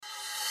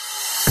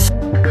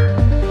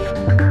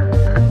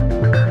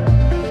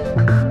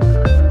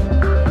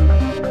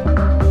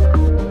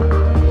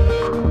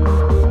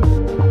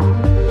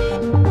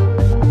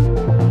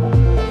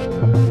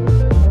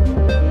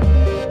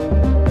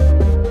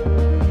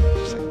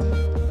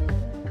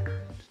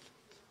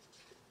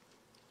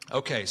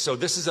Okay, so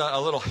this is a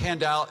little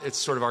handout. It's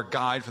sort of our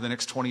guide for the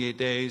next 28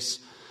 days.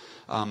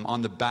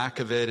 On the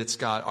back of it, it's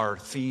got our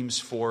themes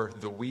for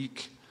the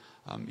week.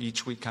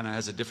 Each week kind of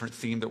has a different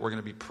theme that we're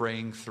going to be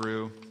praying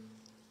through.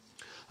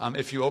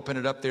 If you open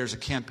it up, there's a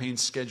campaign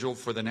schedule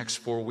for the next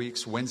 4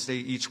 weeks.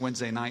 Each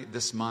Wednesday night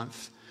this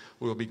month,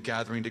 we will be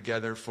gathering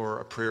together for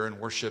a prayer and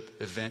worship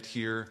event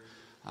here,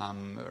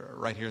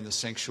 right here in the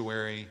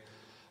sanctuary.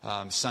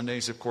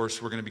 Sundays, of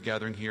course, we're going to be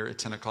gathering here at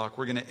 10 o'clock.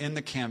 We're going to end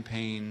the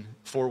campaign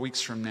 4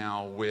 weeks from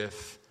now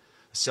with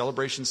a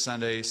celebration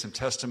Sunday, some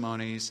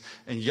testimonies,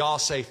 and y'all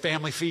say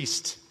family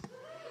feast.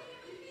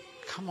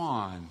 Come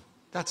on.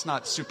 That's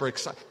not super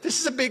exciting. This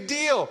is a big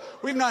deal.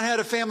 We've not had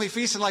a family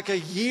feast in like a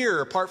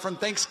year apart from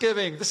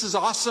Thanksgiving. This is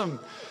awesome.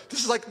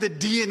 This is like the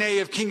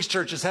DNA of King's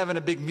Church, is having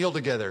a big meal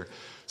together.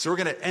 So we're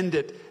going to end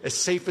it as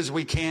safe as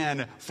we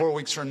can 4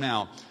 weeks from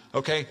now.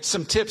 Okay,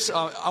 some tips.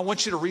 I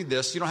want you to read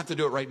this. You don't have to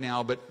do it right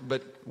now, but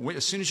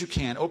as soon as you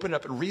can, open it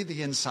up and read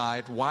the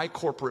inside. Why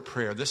corporate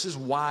prayer? This is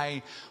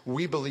why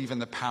we believe in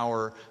the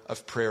power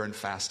of prayer and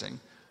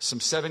fasting. Some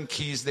 7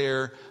 keys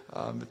there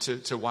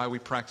to why we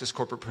practice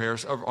corporate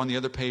prayers. On the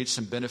other page,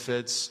 some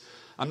benefits.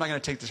 I'm not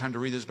going to take the time to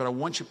read this, but I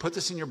want you to put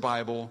this in your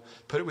Bible,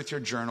 put it with your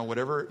journal,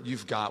 whatever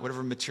you've got,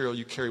 whatever material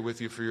you carry with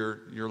you for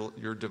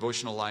your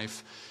devotional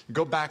life.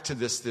 Go back to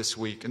this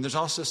week. And there's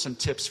also some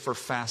tips for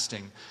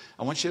fasting.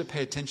 I want you to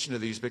pay attention to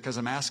these because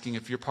I'm asking,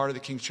 if you're part of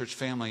the King's Church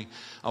family,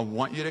 I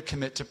want you to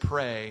commit to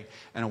pray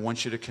and I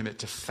want you to commit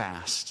to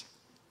fast.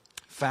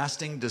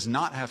 Fasting does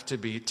not have to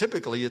be,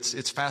 typically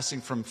it's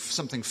fasting from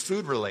something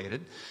food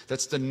related.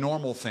 That's the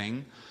normal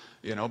thing.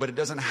 But it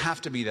doesn't have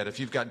to be that. If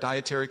you've got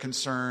dietary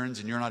concerns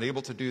and you're not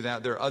able to do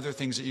that, there are other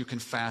things that you can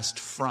fast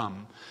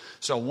from.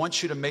 So I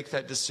want you to make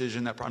that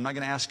decision. I'm not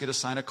going to ask you to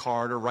sign a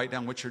card or write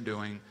down what you're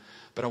doing,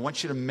 but I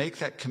want you to make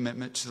that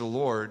commitment to the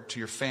Lord, to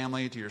your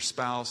family, to your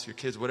spouse, your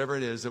kids, whatever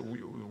it is, that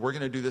we're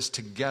going to do this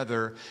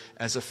together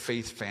as a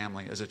faith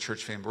family, as a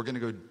church family. We're going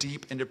to go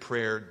deep into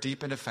prayer,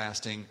 deep into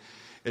fasting.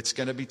 It's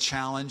going to be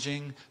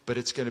challenging, but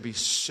it's going to be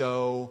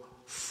so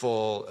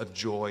full of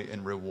joy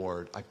and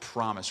reward. I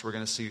promise. We're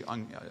going to see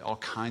all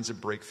kinds of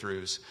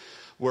breakthroughs.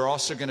 We're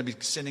also going to be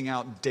sending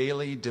out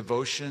daily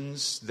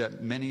devotions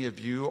that many of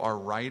you are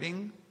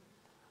writing.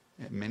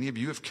 Many of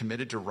you have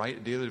committed to write a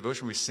daily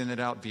devotion. We send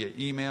it out via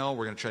email.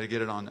 We're going to try to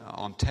get it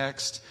on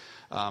text.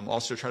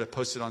 Also try to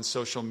post it on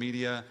social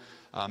media.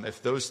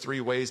 If those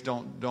 3 ways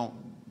don't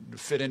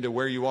fit into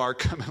where you are,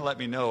 come and let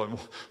me know, and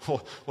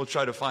we'll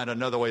try to find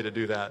another way to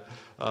do that.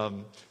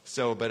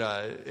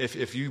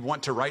 If you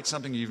want to write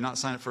something, you've not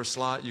signed up for a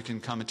slot, you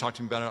can come and talk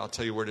to me about it. I'll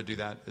tell you where to do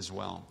that as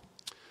well.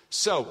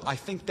 So I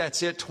think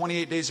that's it.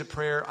 28 days of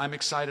prayer. I'm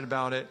excited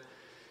about it.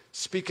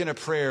 Speaking of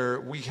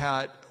prayer, we've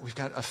got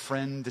a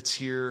friend that's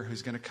here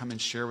who's going to come and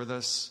share with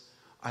us.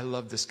 I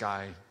love this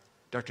guy.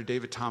 Dr.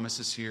 David Thomas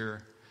is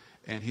here,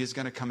 and he's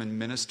going to come and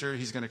minister.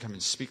 He's going to come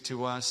and speak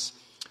to us.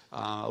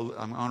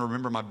 I'm going to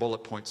remember my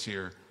bullet points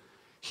here.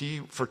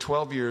 He, for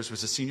 12 years,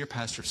 was a senior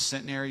pastor of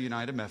Centenary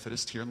United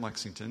Methodist here in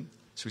Lexington.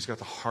 So he's got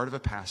the heart of a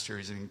pastor.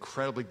 He's an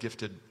incredibly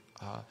gifted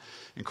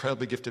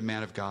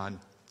man of God.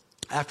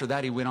 After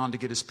that, he went on to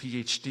get his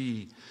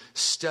PhD,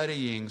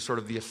 studying sort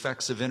of the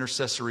effects of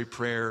intercessory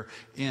prayer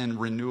in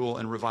renewal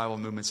and revival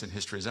movements in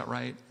history. Is that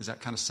right? Does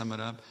that kind of sum it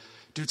up?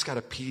 Dude's got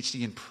a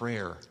PhD in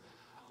prayer.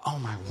 Oh,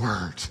 my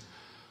word.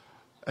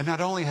 And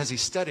not only has he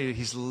studied it,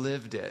 he's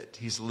lived it.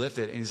 He's lived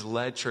it, and he's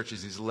led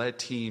churches. He's led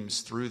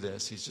teams through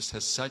this. He just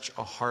has such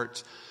a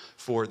heart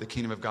for the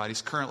kingdom of God.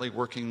 He's currently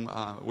working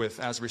with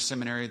Asbury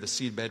Seminary, the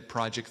Seedbed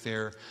Project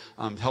there,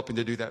 helping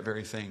to do that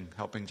very thing,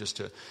 helping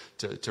just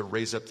to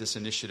raise up this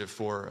initiative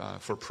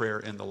for prayer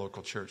in the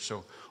local church.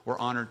 So we're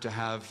honored to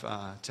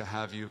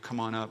have you. Come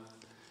on up.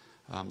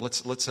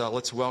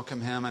 Let's welcome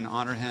him and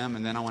honor him,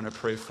 and then I want to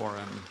pray for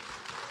him.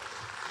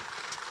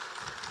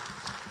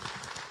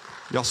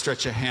 Y'all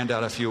stretch a hand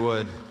out if you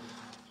would.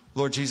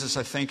 Lord Jesus,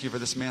 I thank you for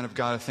this man of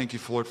God. I thank you,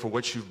 Lord, for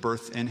what you've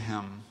birthed in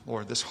him.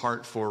 Lord, this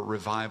heart for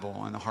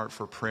revival and the heart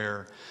for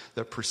prayer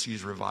that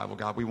precedes revival.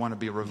 God, we want to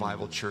be a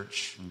revival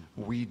church.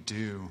 We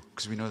do,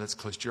 because we know that's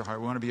close to your heart.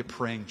 We want to be a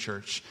praying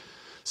church.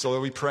 So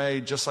Lord, we pray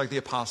just like the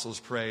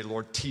apostles prayed.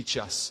 Lord, teach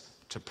us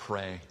to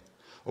pray.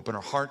 Open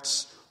our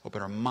hearts,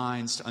 open our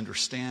minds to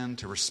understand,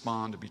 to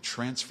respond, to be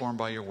transformed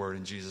by your word.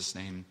 In Jesus'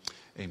 name,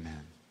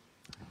 amen.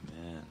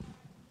 Amen.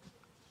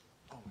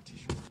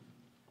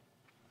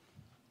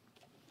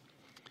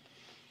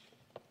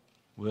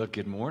 Well,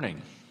 good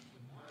morning.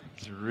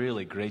 It's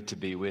really great to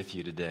be with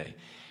you today.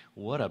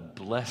 What a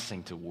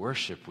blessing to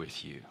worship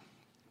with you.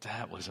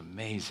 That was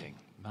amazing.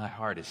 My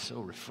heart is so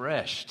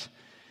refreshed.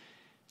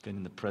 Been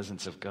in the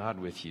presence of God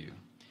with you.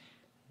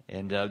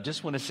 And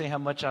just want to say how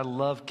much I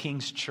love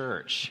King's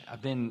Church.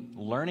 I've been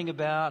learning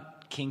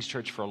about King's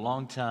Church for a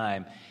long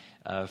time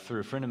through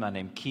a friend of mine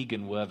named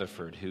Keegan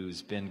Weatherford,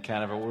 who's been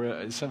kind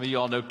of some of you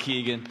all know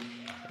Keegan.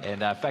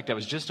 And in fact, I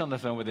was just on the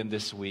phone with him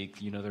this week.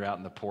 They're out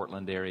in the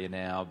Portland area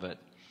now, but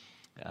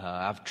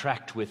I've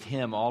tracked with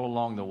him all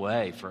along the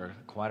way for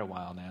quite a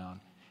while now.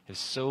 Have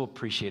so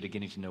appreciated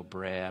getting to know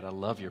Brad. I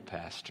love your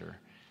pastor,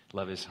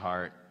 love his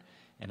heart,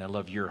 And I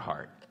love your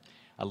heart.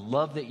 I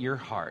love that your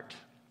heart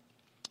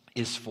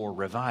is for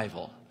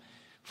revival,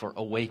 for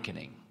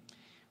awakening,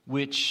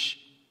 which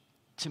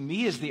to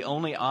me is the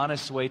only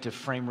honest way to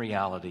frame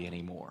reality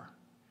anymore.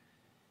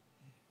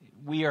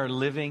 We are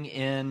living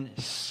in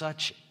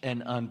such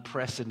an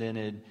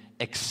unprecedented,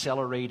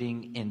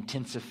 accelerating,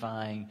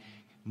 intensifying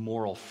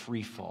moral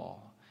freefall.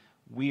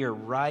 We are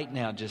right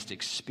now just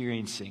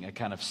experiencing a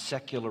kind of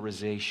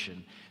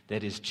secularization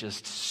that is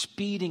just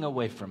speeding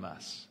away from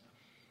us.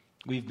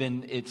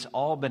 It's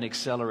all been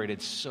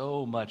accelerated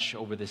so much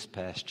over this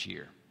past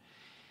year.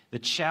 The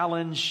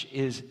challenge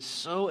is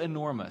so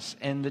enormous,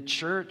 and the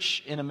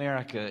church in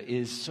America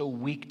is so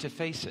weak to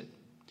face it.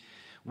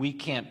 We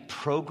can't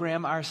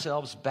program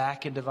ourselves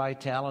back into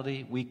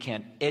vitality. We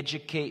can't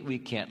educate. We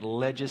can't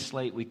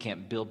legislate. We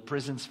can't build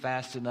prisons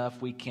fast enough.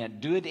 We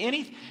can't do it.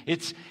 I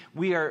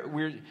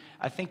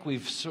think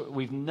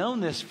we've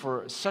known this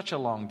for such a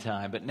long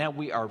time, but now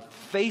we are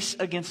face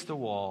against the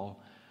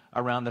wall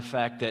around the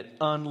fact that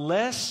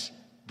unless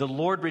the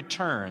Lord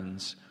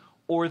returns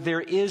or there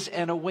is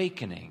an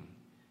awakening,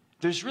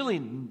 there's really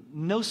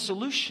no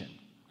solution.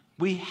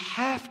 We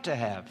have to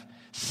have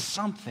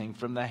something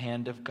from the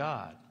hand of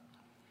God.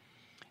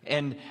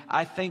 And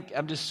I think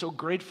I'm just so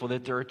grateful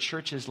that there are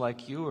churches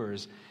like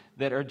yours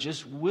that are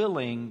just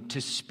willing to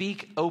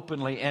speak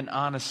openly and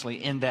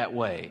honestly in that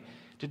way,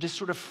 to just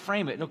sort of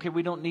frame it. Okay,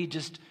 we don't need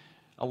just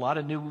a lot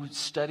of new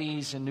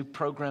studies and new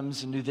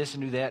programs and new this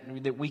and new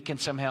that we can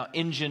somehow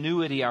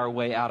ingenuity our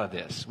way out of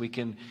this. We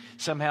can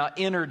somehow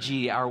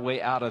energy our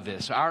way out of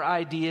this. Our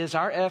ideas,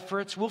 our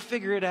efforts, we'll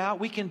figure it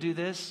out. We can do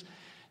this.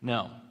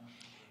 No.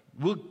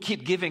 We'll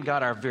keep giving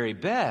God our very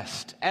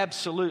best,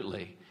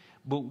 absolutely.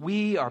 But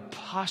we are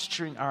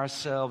posturing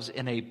ourselves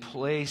in a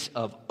place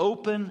of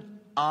open,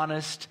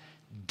 honest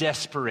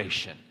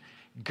desperation.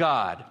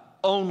 God,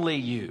 only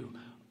you.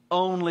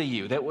 Only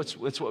you. That's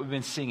what we've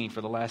been singing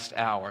for the last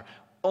hour.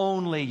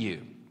 Only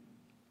you.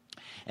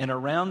 And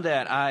around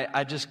that,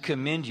 I just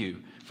commend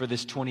you for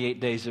this 28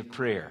 days of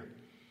prayer.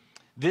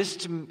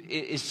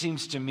 It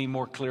seems to me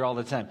more clear all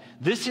the time.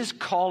 This is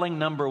calling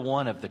number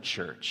one of the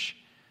church,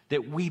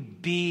 that we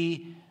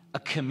be a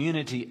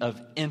community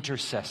of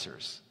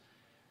intercessors.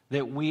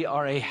 That we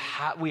are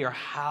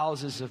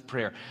houses of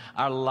prayer.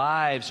 Our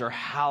lives are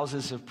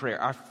houses of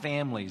prayer. Our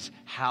families,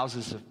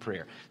 houses of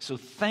prayer. So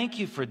thank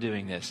you for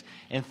doing this.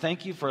 And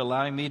thank you for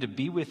allowing me to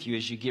be with you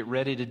as you get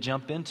ready to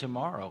jump in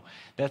tomorrow.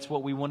 That's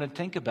what we want to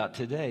think about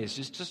today, is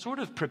just to sort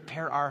of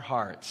prepare our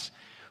hearts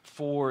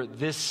for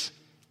this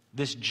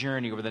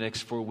journey over the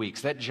next 4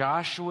 weeks. That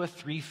Joshua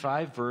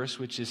 3:5 verse,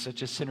 which is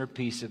such a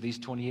centerpiece of these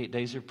 28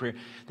 days of prayer,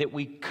 that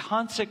we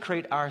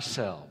consecrate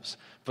ourselves,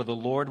 for the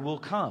Lord will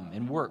come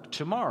and work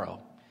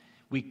tomorrow.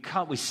 We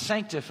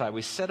sanctify,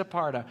 we set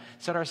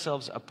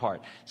ourselves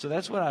apart. So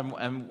that's what I'm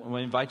going to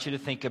invite you to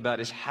think about,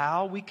 is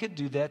how we could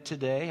do that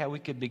today, how we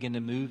could begin to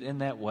move in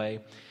that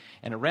way.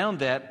 And around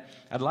that,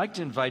 I'd like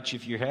to invite you,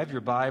 if you have your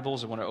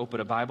Bibles, I want to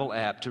open a Bible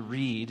app, to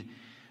read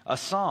a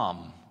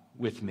psalm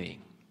with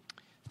me.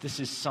 This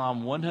is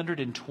Psalm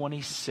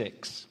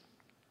 126.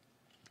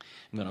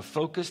 I'm going to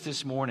focus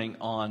this morning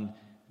on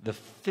the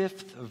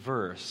 5th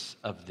verse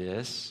of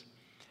this.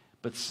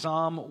 But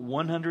Psalm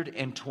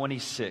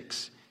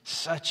 126,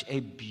 such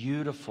a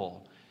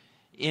beautiful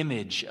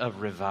image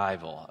of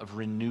revival, of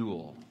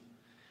renewal,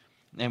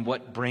 and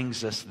what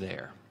brings us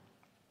there.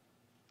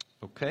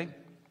 Okay?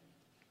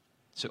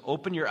 So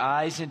open your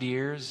eyes and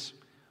ears,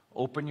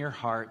 open your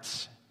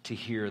hearts to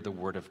hear the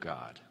word of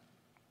God.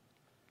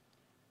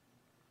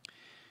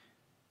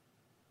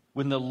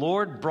 When the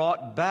Lord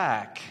brought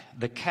back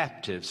the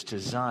captives to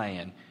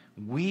Zion,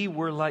 we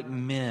were like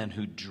men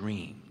who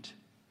dreamed.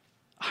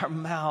 Our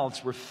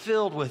mouths were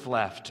filled with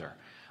laughter,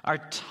 our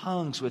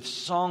tongues with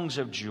songs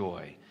of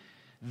joy.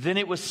 Then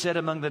it was said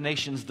among the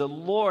nations, the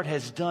Lord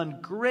has done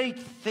great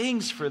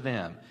things for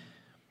them.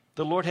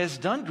 The Lord has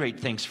done great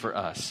things for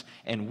us,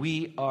 and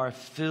we are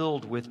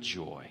filled with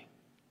joy.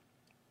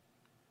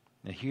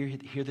 Now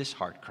hear this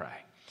heart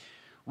cry.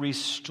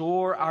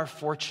 Restore our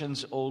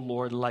fortunes, O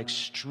Lord, like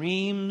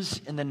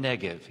streams in the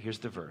Negev. Here's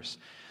the verse.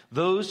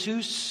 Those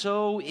who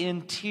sow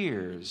in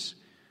tears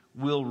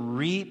will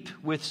reap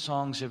with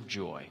songs of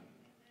joy.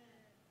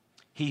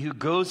 He who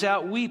goes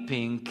out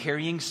weeping,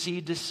 carrying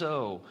seed to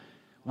sow,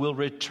 will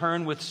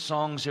return with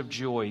songs of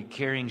joy,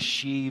 carrying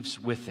sheaves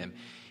with him.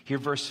 Hear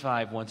verse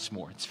 5 once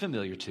more. It's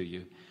familiar to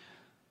you.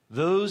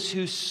 Those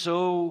who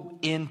sow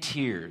in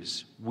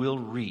tears will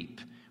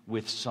reap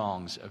with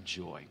songs of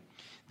joy.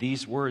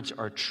 These words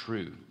are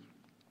true,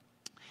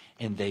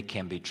 and they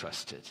can be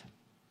trusted.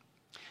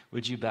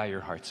 Would you bow your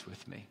hearts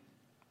with me?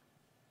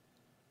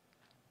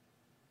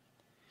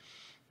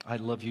 I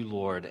love you,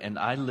 Lord, and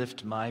I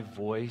lift my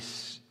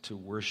voice to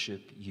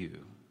worship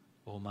you.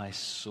 Oh, my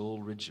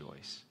soul,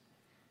 rejoice.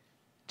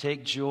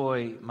 Take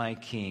joy, my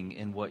King,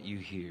 in what you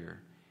hear,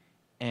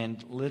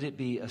 and let it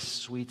be a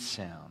sweet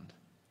sound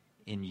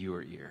in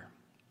your ear.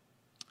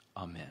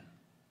 Amen.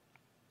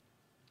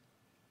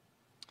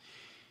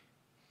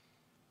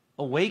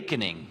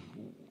 Awakening.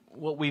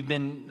 what we've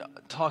been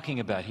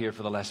talking about here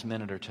for the last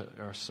minute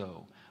or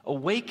so.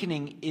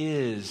 Awakening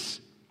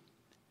is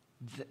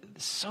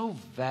so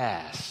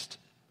vast,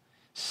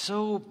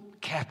 so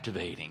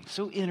captivating,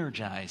 so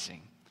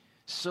energizing,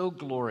 so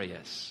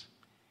glorious,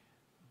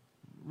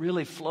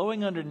 really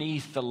flowing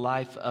underneath the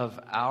life of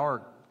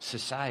our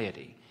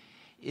society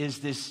is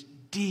this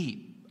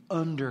deep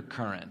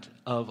undercurrent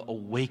of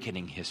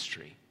awakening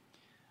history.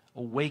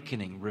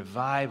 Awakening,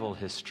 revival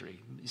history.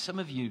 Some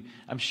of you,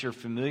 I'm sure,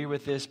 familiar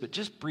with this, but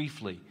just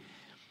briefly.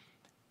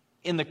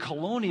 In the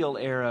colonial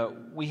era,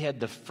 we had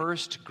the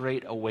First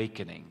Great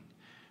Awakening,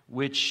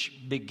 which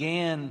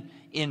began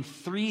in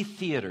 3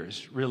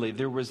 theaters, really.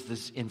 There was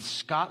this in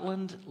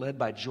Scotland, led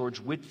by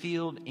George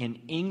Whitefield, in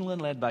England,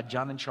 led by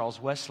John and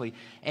Charles Wesley,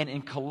 and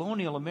in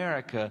colonial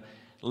America,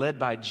 led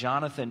by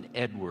Jonathan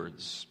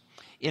Edwards.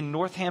 In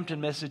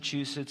Northampton,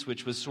 Massachusetts,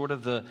 which was sort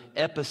of the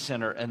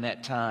epicenter in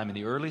that time, in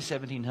the early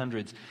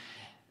 1700s,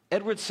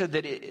 Edwards said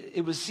that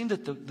it was seen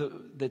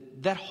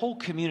that that whole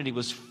community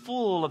was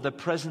full of the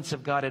presence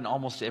of God in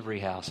almost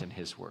every house, in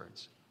his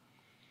words.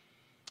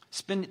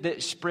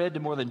 That spread to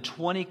more than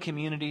 20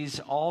 communities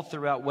all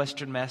throughout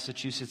western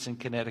Massachusetts and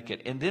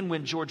Connecticut. And then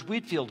when George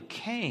Whitefield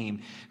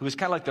came, who was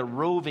kind of like the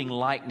roving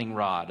lightning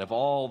rod of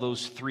all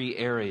those 3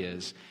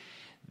 areas,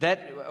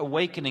 that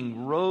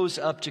awakening rose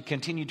up to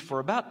continue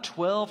for about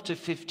 12 to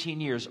 15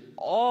 years,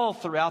 all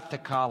throughout the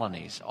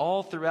colonies,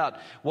 all throughout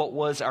what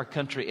was our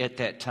country at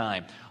that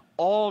time.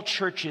 All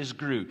churches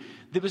grew.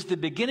 There was the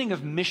beginning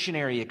of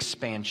missionary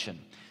expansion.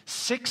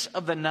 6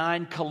 of the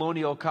 9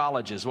 colonial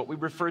colleges, what we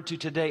refer to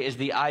today as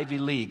the Ivy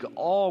League,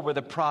 all were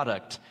the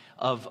product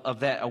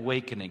of that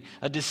awakening.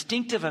 A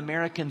distinctive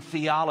American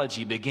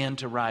theology began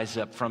to rise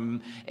up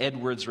from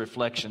Edwards'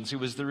 reflections, who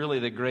was really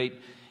the great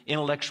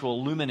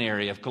intellectual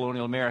luminary of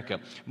colonial America.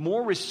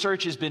 More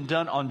research has been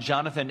done on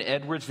Jonathan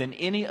Edwards than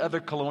any other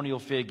colonial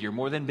figure,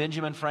 more than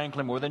Benjamin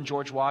Franklin, more than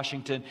George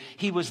Washington.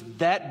 He was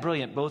that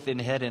brilliant, both in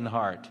head and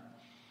heart.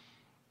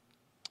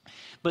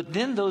 But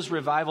then those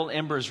revival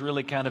embers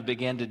really kind of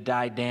began to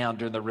die down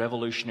during the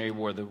Revolutionary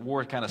War. The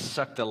war kind of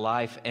sucked the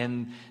life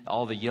and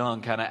all the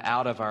young kind of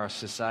out of our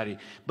society.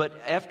 But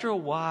after a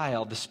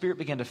while, the Spirit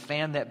began to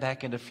fan that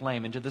back into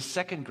flame, into the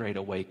Second Great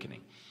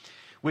Awakening,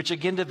 which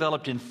again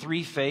developed in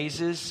 3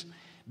 phases,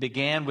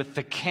 began with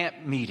the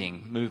camp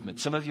meeting movement.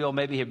 Some of you all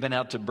maybe have been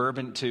out to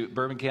Bourbon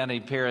County,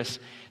 Paris,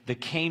 the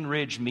Cane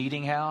Ridge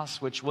Meeting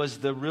House, which was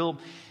the real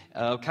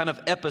kind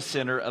of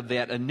epicenter of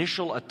that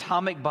initial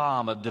atomic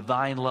bomb of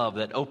divine love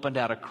that opened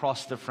out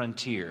across the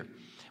frontier.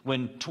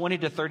 When 20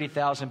 to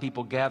 30,000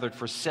 people gathered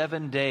for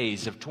 7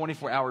 days of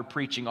 24-hour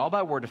preaching, all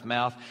by word of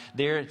mouth,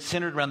 there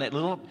centered around that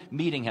little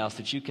meeting house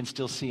that you can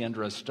still see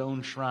under a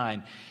stone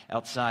shrine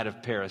outside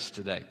of Paris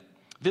today.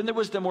 Then there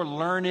was the more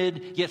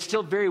learned, yet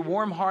still very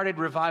warm-hearted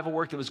revival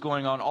work that was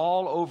going on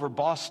all over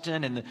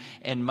Boston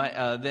and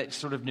that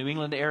sort of New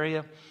England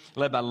area,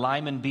 led by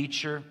Lyman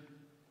Beecher.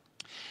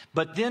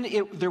 But then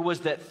there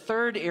was that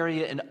third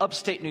area in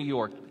upstate New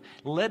York,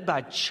 led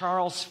by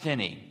Charles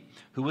Finney,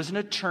 who was an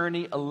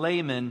attorney, a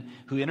layman,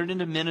 who entered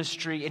into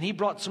ministry, and he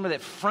brought some of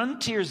that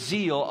frontier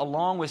zeal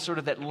along with sort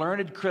of that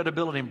learned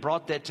credibility and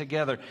brought that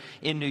together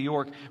in New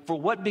York for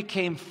what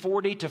became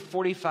 40 to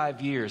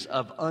 45 years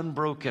of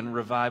unbroken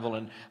revival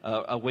and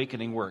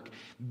awakening work.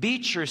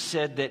 Beecher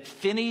said that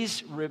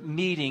Finney's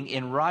meeting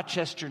in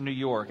Rochester, New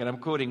York, and I'm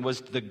quoting,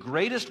 was the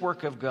greatest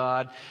work of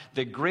God,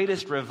 the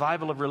greatest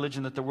revival of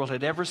religion that the world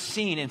had ever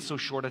seen in so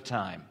short a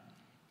time.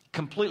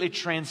 Completely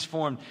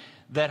transformed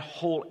that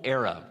whole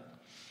era.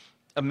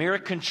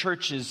 American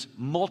churches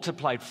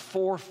multiplied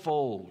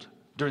 4-fold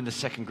during the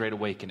Second Great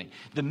Awakening.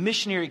 The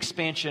missionary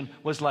expansion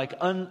was like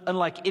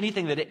unlike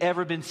anything that had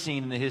ever been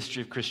seen in the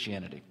history of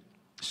Christianity.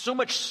 So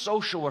much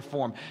social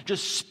reform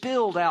just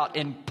spilled out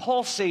in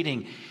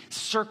pulsating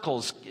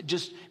circles,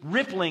 just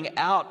rippling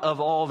out of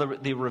all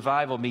the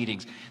revival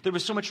meetings. There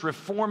was so much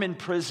reform in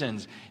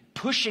prisons,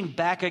 pushing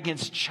back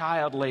against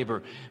child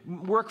labor,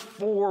 work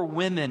for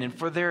women and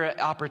for their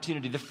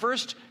opportunity. The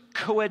first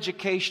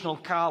coeducational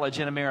college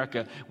in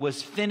America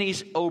was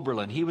Finney's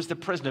Oberlin. He was the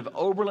president of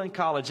Oberlin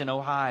College in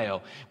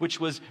Ohio, which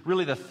was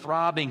really the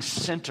throbbing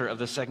center of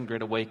the Second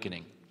Great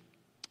Awakening.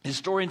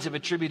 Historians have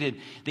attributed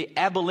the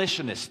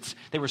abolitionists.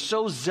 They were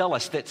so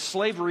zealous that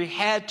slavery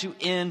had to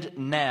end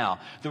now.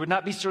 There would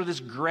not be sort of this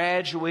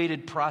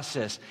graduated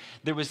process.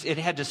 It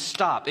had to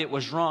stop. It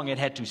was wrong. It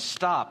had to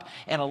stop.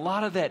 And a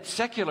lot of that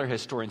secular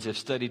historians have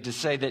studied to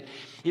say that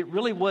it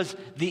really was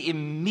the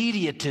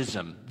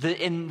immediatism,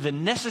 the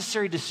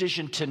necessary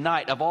decision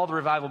tonight of all the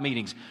revival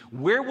meetings.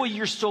 Where will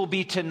your soul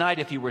be tonight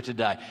if you were to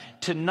die?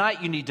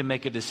 Tonight you need to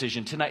make a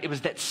decision. Tonight. It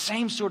was that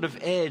same sort of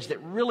edge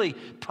that really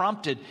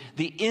prompted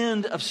the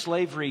end of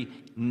slavery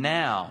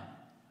now.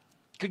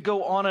 Could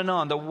go on and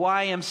on. The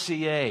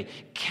YMCA,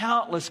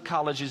 countless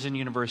colleges and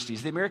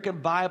universities, the American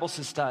Bible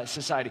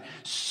Society,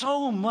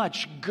 so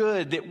much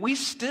good that we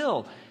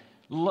still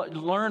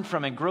learn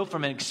from and grow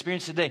from and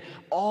experience today.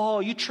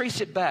 You trace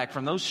it back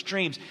from those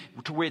streams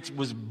to where it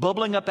was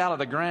bubbling up out of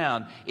the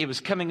ground. It was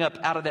coming up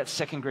out of that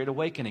Second Great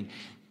Awakening.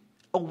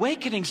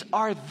 Awakenings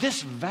are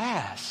this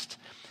vast.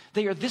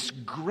 They are this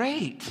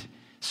great,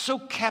 so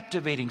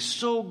captivating,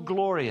 so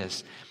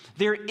glorious.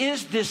 There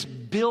is this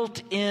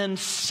built-in,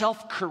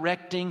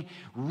 self-correcting,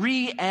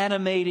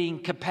 reanimating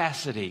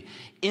capacity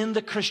in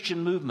the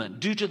Christian movement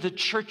due to the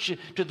church,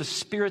 to the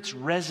Spirit's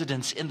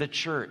residence in the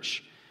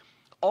church.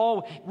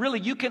 Oh, really,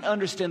 you can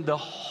understand the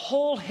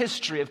whole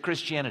history of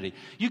Christianity.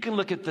 You can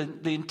look at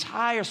the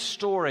entire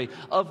story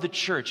of the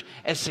church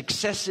as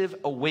successive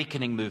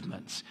awakening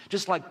movements,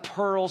 just like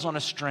pearls on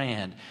a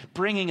strand,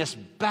 bringing us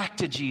back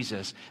to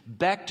Jesus,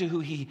 back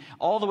to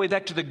all the way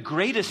back to the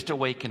greatest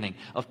awakening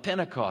of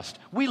Pentecost.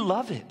 We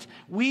love it.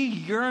 We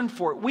yearn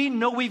for it. We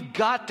know we've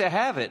got to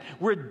have it.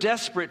 We're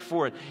desperate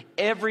for it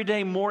every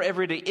day, more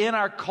every day, in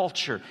our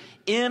culture,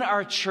 in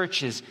our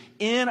churches,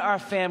 in our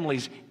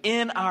families,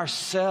 in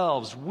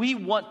ourselves. We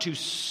want to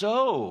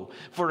sow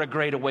for a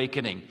great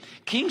awakening.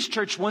 King's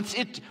Church wants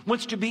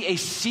to be a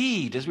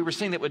seed, as we were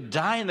saying, that would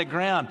die in the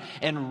ground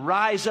and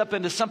rise up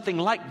into something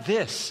like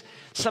this,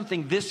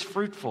 something this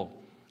fruitful,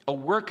 a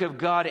work of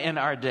God in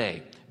our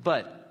day.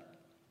 But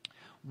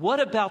what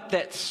about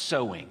that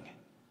sowing?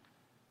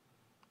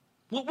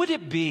 What would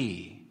it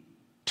be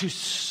to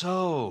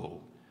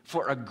sow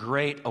for a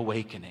great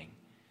awakening?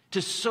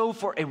 To sow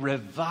for a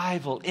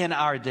revival in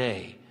our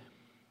day?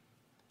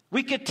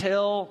 We could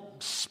tell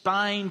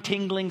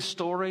spine-tingling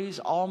stories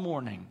all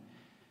morning.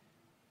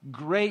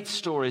 Great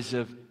stories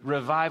of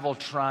revival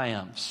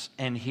triumphs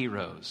and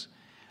heroes.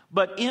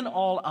 But in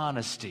all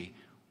honesty,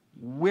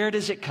 where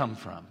does it come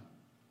from?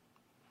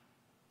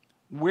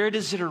 Where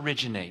does it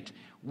originate?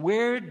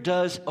 Where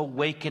does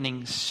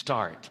awakening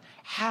start?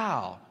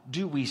 How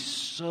do we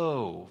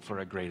sow for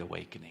a great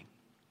awakening?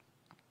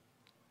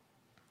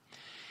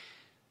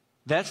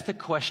 That's the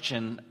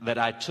question that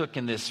I took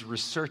in this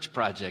research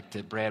project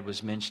that Brad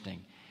was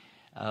mentioning.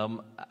 As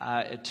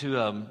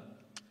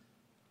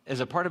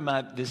a part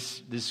of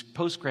this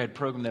post-grad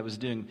program that I was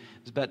doing,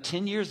 it was about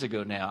 10 years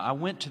ago now, I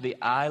went to the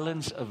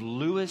islands of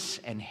Lewis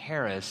and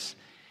Harris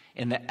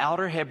in the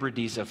Outer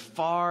Hebrides of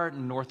far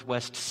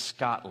northwest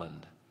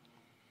Scotland,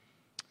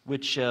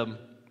 which I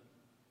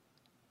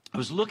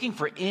was looking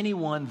for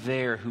anyone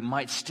there who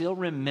might still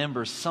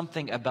remember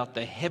something about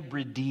the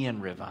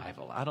Hebridean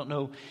revival. I don't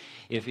know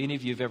if any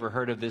of you have ever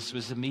heard of this. It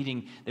was a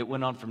meeting that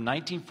went on from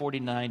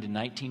 1949 to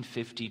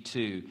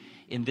 1952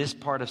 in this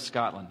part of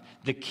Scotland.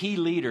 The key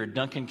leader,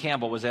 Duncan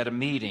Campbell, was at a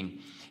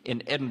meeting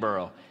in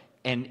Edinburgh,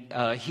 and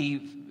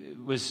he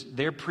was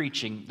there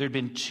preaching. There had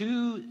been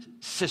two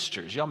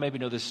sisters. Y'all maybe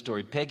know this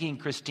story. Peggy and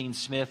Christine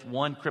Smith,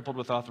 one crippled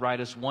with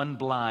arthritis, one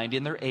blind,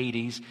 in their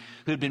 80s,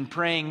 who had been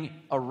praying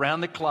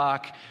around the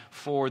clock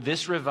for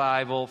this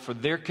revival, for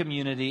their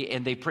community,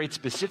 and they prayed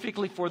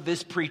specifically for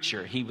this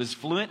preacher. He was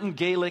fluent in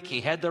Gaelic.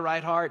 He had the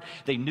right heart.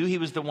 They knew he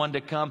was the one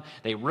to come.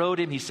 They wrote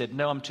him. He said,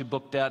 "No, I'm too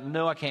booked out.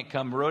 No, I can't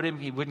come." Wrote him.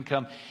 He wouldn't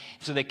come.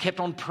 So they kept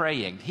on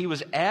praying. He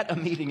was at a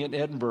meeting in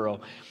Edinburgh,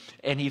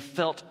 and he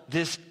felt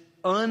this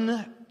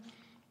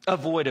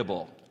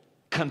unavoidable,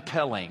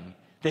 compelling,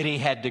 that he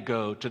had to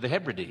go to the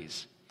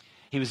Hebrides.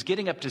 He was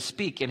getting up to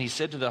speak, and he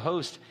said to the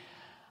host,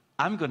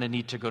 "I'm going to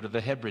need to go to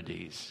the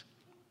Hebrides."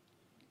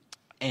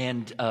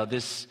 And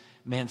this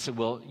man said,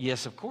 "Well,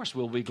 yes, of course,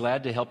 we'll be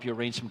glad to help you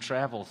arrange some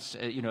travel.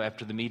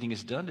 After the meeting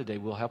is done today,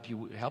 we'll help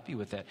you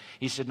with that."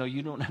 He said, "No,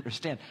 you don't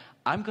understand.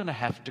 I'm going to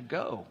have to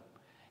go."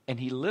 And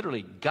he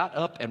literally got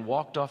up and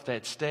walked off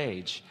that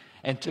stage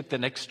and took the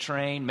next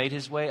train, made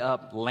his way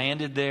up,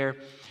 landed there,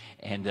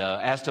 and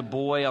asked a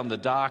boy on the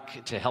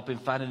dock to help him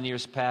find the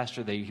nearest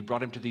pastor. He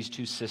brought him to these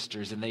two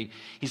sisters, and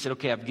he said,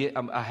 "Okay,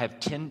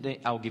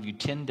 I'll give you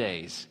 10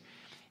 days."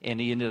 And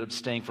he ended up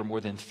staying for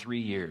more than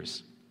 3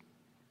 years.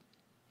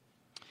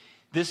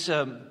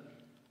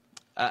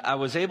 I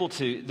was able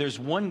to, there's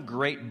one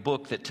great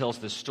book that tells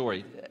this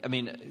story. I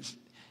mean,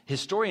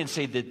 historians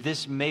say that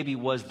this maybe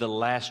was the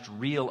last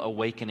real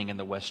awakening in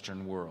the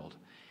Western world.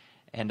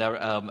 And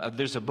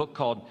there's a book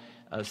called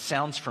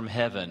Sounds from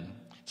Heaven.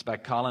 It's by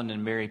Colin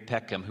and Mary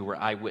Peckham, who were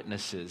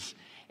eyewitnesses.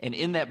 And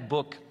in that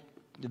book,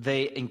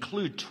 they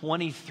include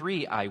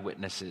 23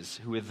 eyewitnesses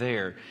who were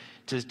there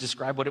to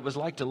describe what it was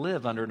like to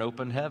live under an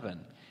open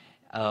heaven.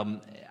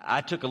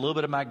 I took a little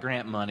bit of my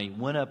grant money,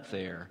 went up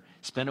there,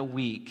 spent a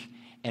week,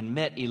 and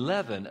met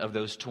 11 of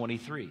those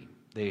 23.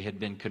 They had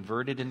been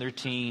converted in their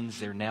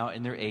teens. They're now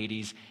in their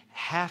 80s.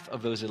 Half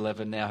of those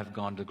 11 now have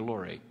gone to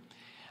glory.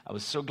 I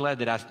was so glad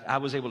that I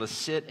was able to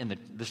sit in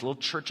this little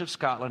church of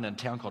Scotland in a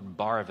town called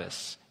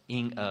Barvis,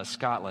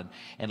 Scotland,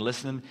 and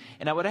listen to them.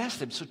 And I would ask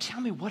them, "So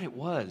tell me what it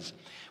was.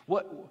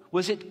 What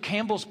was it?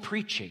 Campbell's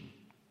preaching?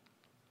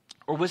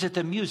 Or was it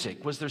the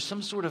music? Was there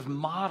some sort of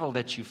model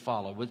that you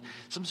followed? Was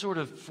some sort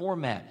of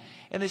format?"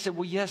 And they said,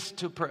 "Well, yes,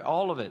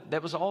 all of it.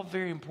 That was all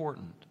very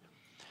important.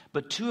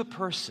 But to a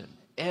person,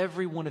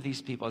 every one of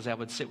these people, as I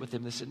would sit with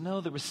them, they said,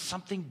 no, there was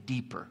something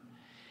deeper."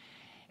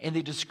 And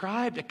they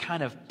described a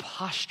kind of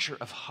posture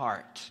of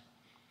heart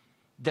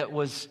that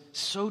was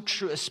so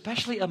true,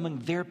 especially among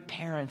their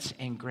parents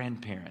and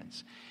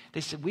grandparents.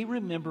 They said, "We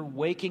remember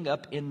waking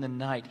up in the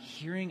night,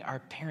 hearing our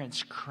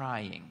parents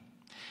crying,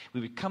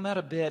 We would come out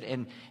of bed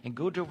and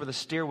go over the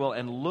stairwell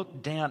and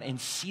look down and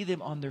see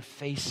them on their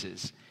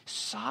faces,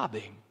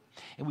 sobbing.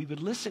 And we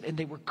would listen, and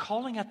they were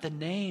calling out the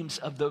names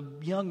of the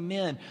young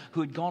men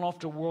who had gone off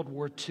to World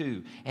War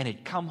II and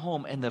had come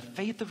home, and the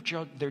faith of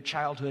their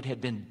childhood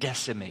had been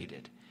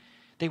decimated.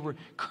 They were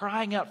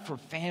crying out for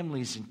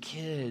families and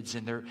kids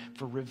and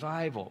for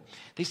revival.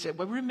 They said,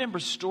 well, remember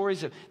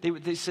stories of,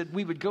 they said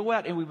we would go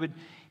out and we would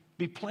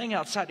be playing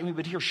outside and we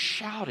would hear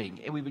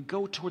shouting, and we would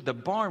go toward the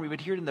barn. We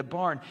would hear it in the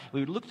barn. We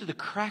would look through the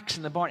cracks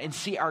in the barn and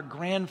see our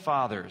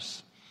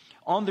grandfathers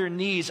on their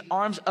knees,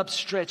 arms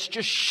upstretched,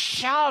 just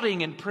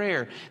shouting in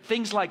prayer.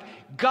 Things like,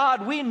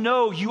 God, we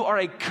know you are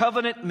a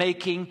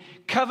covenant-making,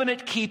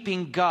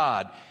 covenant-keeping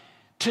God.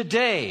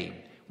 Today,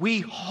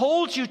 we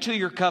hold you to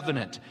your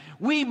covenant.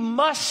 We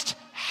must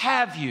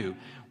have you.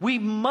 We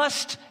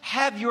must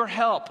have your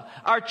help.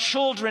 Our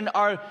children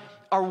are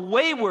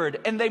wayward,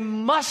 and they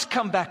must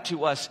come back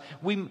to us.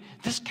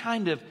 This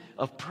kind of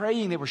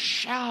praying, they were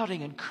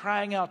shouting and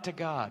crying out to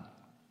God.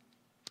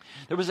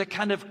 There was a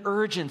kind of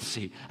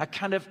urgency, a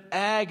kind of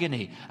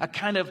agony, a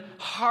kind of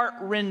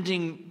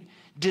heart-rending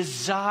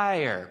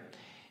desire.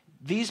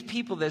 These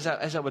people, as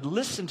I would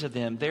listen to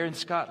them there in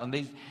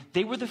Scotland,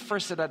 they were the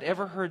first that I'd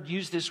ever heard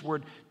use this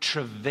word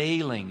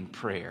travailing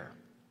prayer.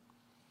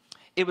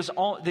 It was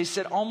they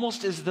said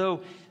almost as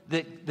though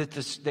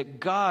that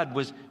God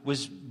was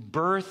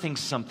birthing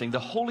something, the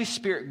Holy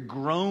Spirit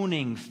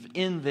groaning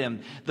in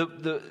them,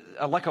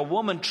 like a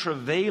woman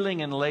travailing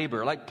in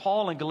labor, like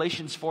Paul in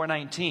Galatians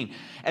 4:19,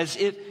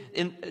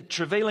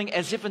 travailing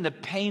as if in the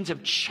pains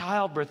of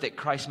childbirth that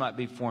Christ might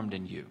be formed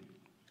in you.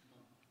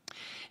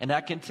 And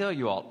I can tell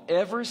you all,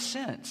 ever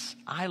since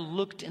I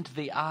looked into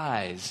the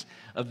eyes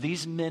of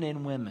these men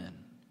and women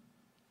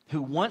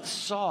who once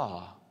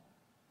saw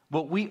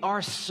what we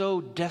are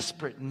so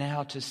desperate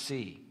now to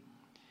see,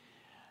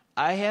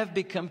 I have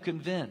become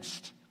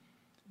convinced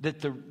that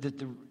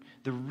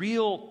the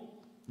real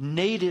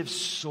native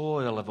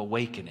soil of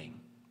awakening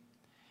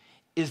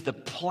is the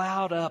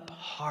plowed up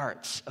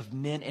hearts of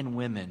men and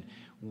women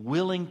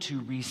willing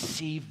to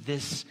receive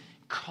this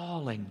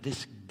calling,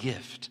 this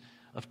gift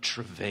of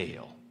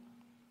travail.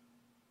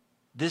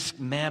 This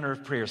manner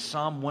of prayer,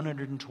 Psalm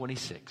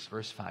 126,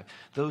 verse 5.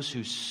 Those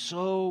who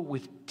sow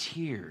with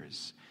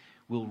tears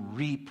will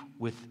reap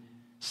with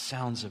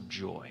sounds of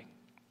joy.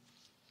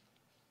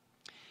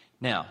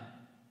 Now,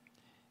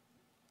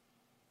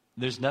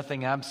 there's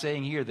nothing I'm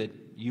saying here that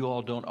you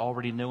all don't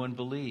already know and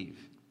believe.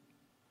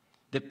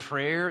 That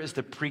prayer is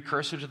the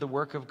precursor to the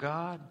work of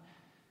God.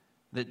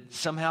 That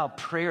somehow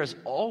prayer is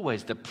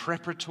always the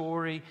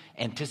preparatory,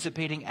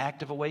 anticipating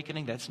act of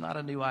awakening. That's not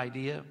a new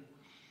idea.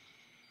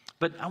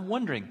 But I'm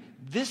wondering,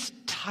 this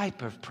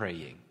type of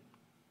praying,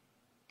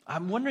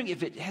 I'm wondering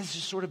if it has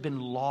just sort of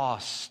been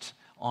lost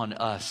on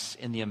us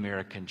in the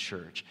American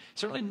church.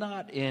 Certainly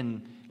not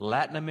in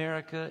Latin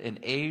America, in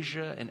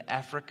Asia, in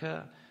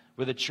Africa,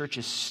 where the church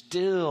is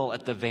still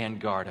at the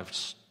vanguard of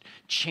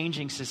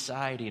changing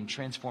society and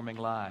transforming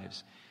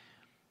lives.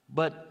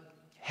 But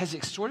has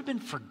it sort of been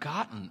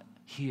forgotten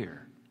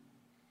here?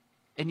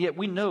 And yet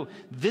we know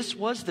this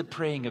was the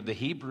praying of the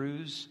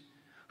Hebrews,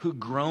 who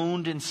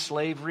groaned in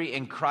slavery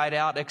and cried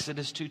out,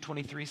 Exodus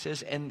 2:23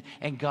 says, and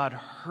God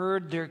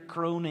heard their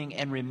groaning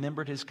and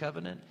remembered his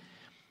covenant.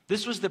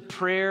 This was the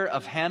prayer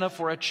of Hannah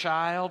for a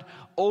child,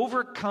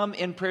 overcome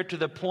in prayer to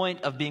the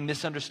point of being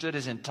misunderstood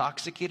as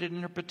intoxicated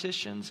in her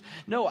petitions.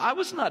 No, I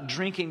was not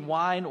drinking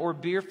wine or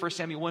beer, 1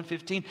 Samuel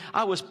 1:15.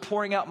 I was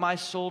pouring out my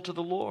soul to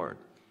the Lord.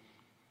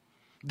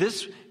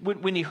 This,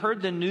 when he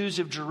heard the news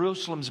of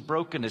Jerusalem's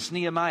brokenness,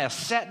 Nehemiah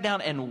sat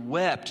down and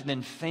wept, and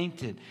then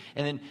fainted,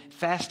 and then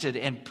fasted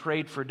and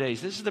prayed for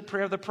days. This is the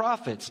prayer of the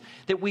prophets,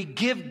 that we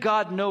give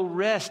God no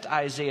rest,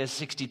 Isaiah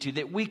 62,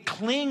 that we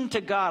cling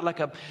to God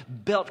like a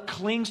belt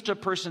clings to a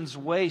person's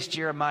waist,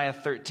 Jeremiah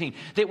 13,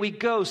 that we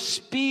go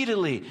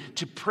speedily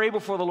to pray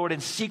before the Lord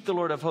and seek the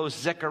Lord of hosts,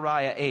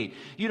 Zechariah 8.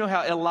 You know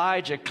how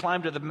Elijah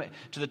climbed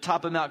to the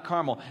top of Mount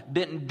Carmel,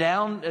 bent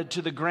down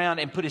to the ground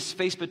and put his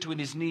face between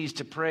his knees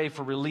to pray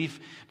for relief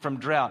from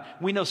drought.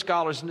 We know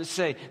scholars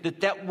say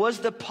that was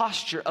the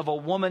posture of a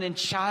woman in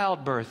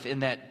childbirth in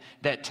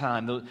that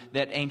time,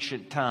 that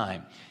ancient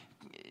time.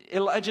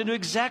 Elijah knew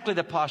exactly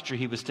the posture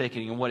he was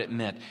taking and what it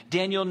meant.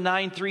 Daniel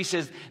 9:3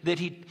 says that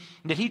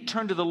he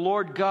turned to the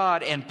Lord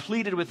God and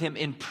pleaded with him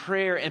in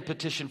prayer and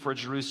petition for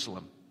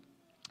Jerusalem.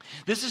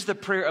 This is the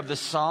prayer of the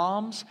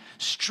Psalms.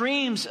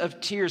 Streams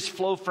of tears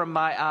flow from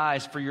my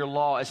eyes, for your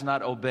law is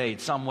not obeyed.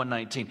 Psalm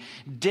 119.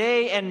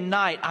 Day and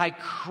night I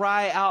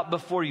cry out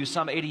before you.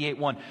 Psalm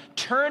 88:1.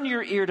 Turn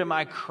your ear to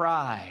my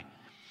cry.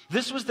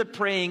 This was the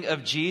praying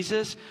of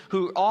Jesus,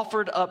 who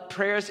offered up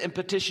prayers and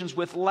petitions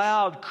with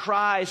loud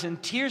cries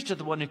and tears to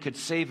the one who could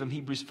save him,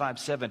 Hebrews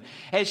 5:7.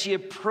 As he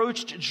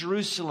approached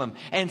Jerusalem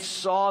and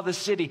saw the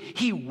city,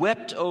 he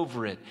wept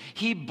over it.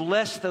 He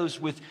blessed those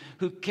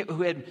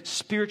who had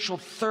spiritual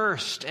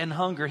thirst and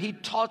hunger. He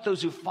taught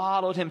those who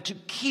followed him to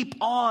keep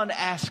on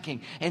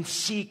asking and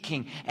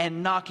seeking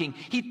and knocking.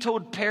 He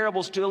told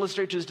parables to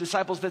illustrate to his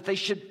disciples that they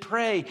should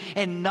pray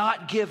and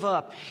not give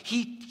up.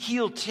 He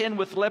healed 10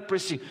 with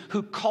leprosy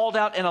who called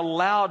out in a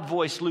loud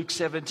voice, Luke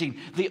 17,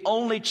 the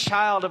only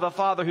child of a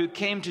father who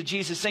came to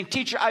Jesus saying,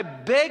 "Teacher, I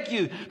beg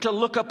you to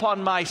look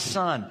upon my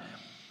son."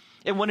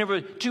 And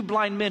whenever 2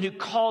 blind men who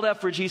called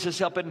out for Jesus'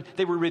 help, and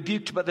they were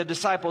rebuked by the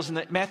disciples, and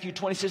that Matthew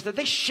 20 says that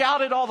they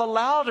shouted all the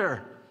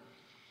louder.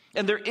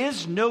 And there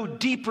is no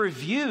deeper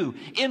view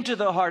into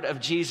the heart of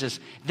Jesus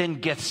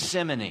than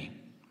Gethsemane,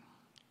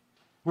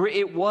 where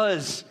it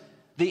was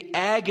the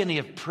agony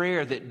of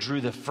prayer that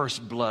drew the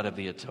first blood of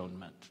the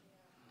atonement.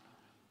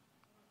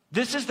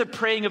 This is the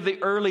praying of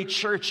the early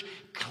church,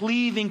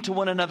 cleaving to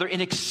one another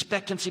in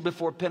expectancy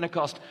before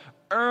Pentecost,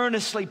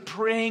 earnestly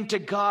praying to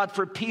God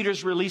for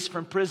Peter's release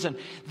from prison.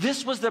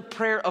 This was the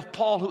prayer of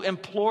Paul, who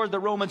implored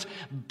the Romans,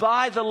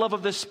 by the love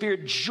of the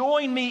Spirit,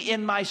 join me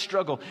in my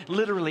struggle.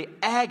 Literally,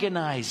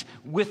 agonize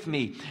with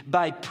me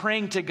by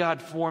praying to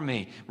God for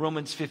me.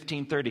 Romans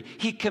 15:30.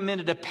 He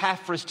commended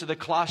Epaphras to the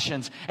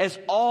Colossians as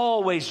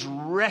always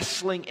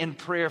wrestling in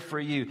prayer for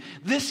you.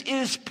 This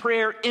is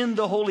prayer in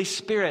the Holy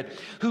Spirit,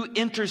 who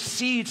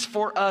intercedes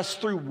for us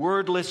through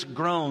wordless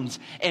groans.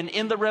 And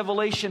in the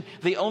Revelation,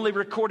 the only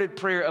recorded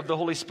prayer of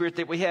the Holy Spirit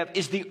that we have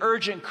is the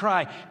urgent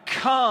cry,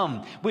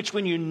 "Come," which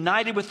when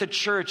united with the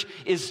church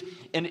is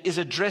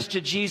addressed to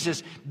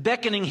Jesus,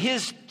 beckoning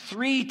his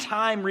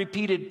 3-time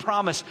repeated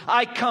promise,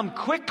 "I come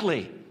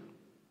quickly."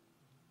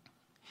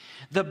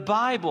 The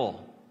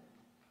Bible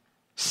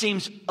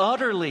seems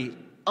utterly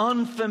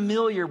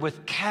unfamiliar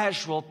with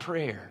casual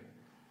prayer.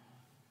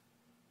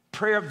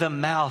 Prayer of the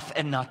mouth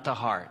and not the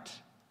heart.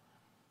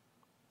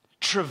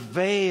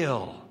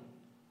 Travail.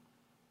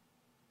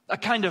 A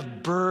kind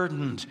of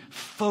burdened,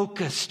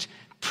 focused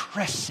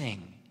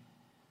pressing.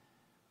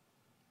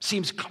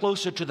 Seems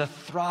closer to the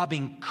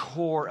throbbing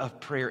core of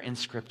prayer in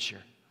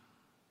Scripture.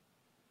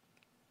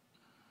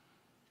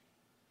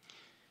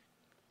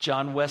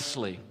 John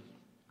Wesley,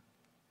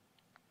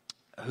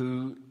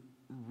 who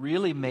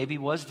really maybe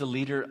was the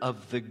leader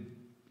of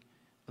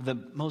the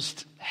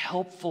most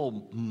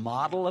helpful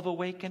model of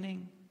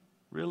awakening,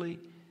 really,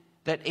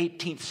 that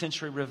 18th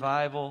century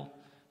revival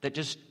that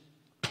just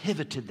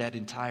pivoted that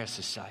entire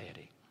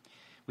society.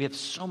 We have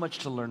so much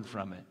to learn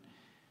from it.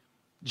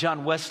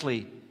 John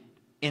Wesley,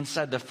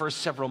 inside the first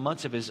several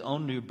months of his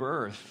own new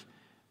birth,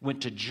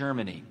 went to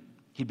Germany.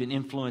 He'd been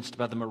influenced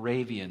by the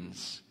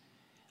Moravians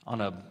on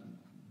a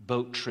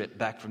boat trip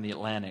back from the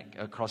Atlantic,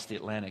 across the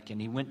Atlantic,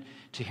 and he went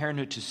to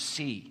Herrnhut to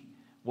see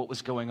what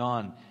was going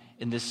on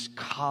in this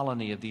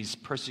colony of these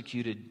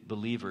persecuted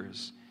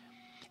believers.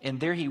 And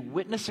there he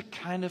witnessed a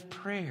kind of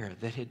prayer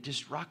that had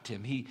just rocked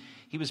him. He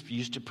was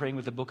used to praying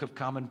with the Book of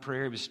Common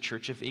Prayer. It was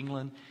Church of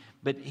England.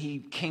 But he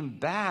came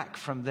back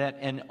from that,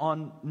 and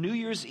on New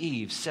Year's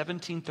Eve,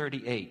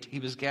 1738, he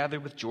was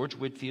gathered with George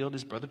Whitefield,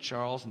 his brother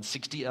Charles, and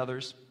 60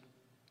 others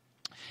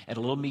at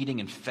a little meeting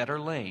in Fetter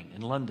Lane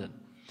in London.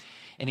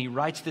 And he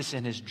writes this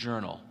in his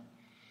journal.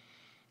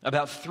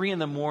 About 3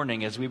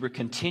 a.m, as we were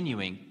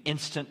continuing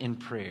instant in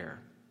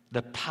prayer,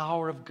 the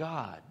power of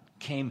God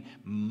came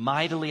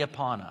mightily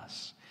upon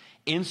us,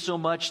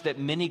 insomuch that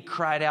many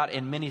cried out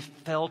and many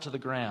fell to the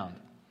ground.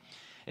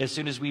 As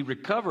soon as we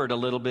recovered a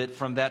little bit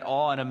from that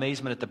awe and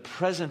amazement at the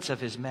presence of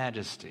His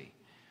majesty,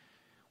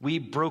 we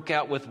broke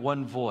out with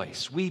one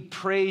voice. We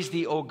praise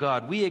Thee, O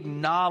God. We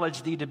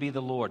acknowledge Thee to be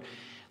the Lord.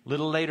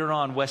 Little later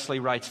on, Wesley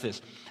writes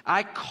this.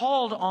 I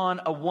called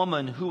on a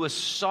woman who was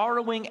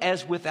sorrowing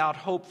as without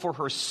hope for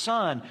her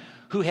son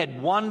who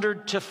had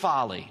wandered to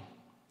folly.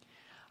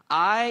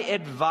 I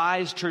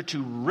advised her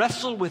to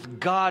wrestle with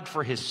God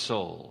for his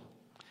soul.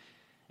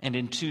 And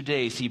in 2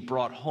 days, he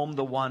brought home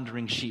the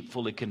wandering sheep,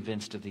 fully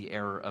convinced of the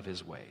error of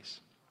his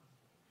ways.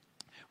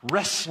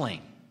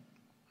 Wrestling,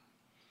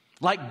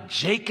 like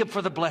Jacob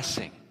for the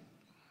blessing.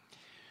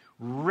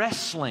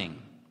 Wrestling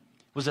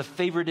was a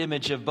favorite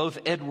image of both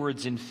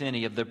Edwards and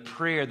Finney, of the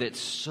prayer that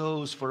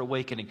sows for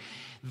awakening.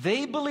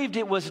 They believed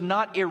it was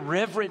not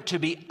irreverent to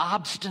be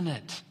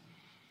obstinate,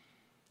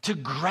 to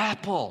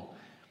grapple,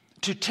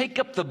 to take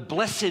up the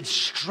blessed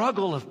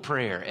struggle of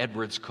prayer,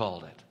 Edwards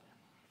called it.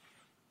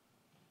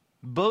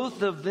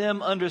 Both of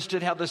them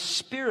understood how the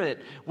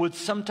Spirit would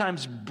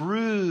sometimes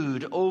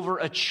brood over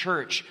a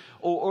church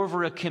or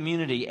over a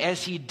community,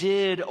 as He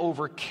did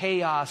over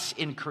chaos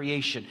in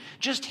creation.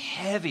 Just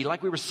heavy,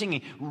 like we were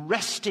singing,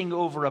 resting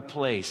over a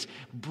place,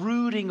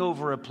 brooding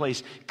over a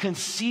place,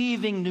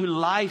 conceiving new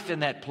life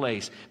in that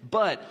place.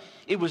 But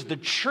it was the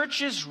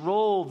church's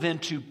role then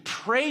to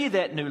pray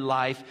that new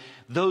life,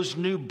 those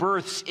new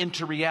births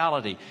into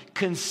reality,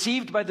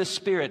 conceived by the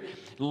Spirit,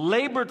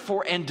 labored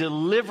for and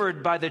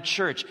delivered by the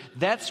church.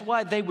 That's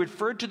why they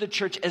referred to the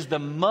church as the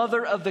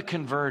mother of the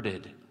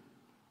converted.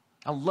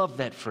 I love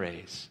that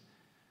phrase.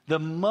 The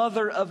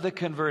mother of the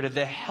converted,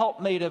 the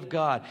helpmate of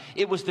God.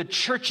 It was the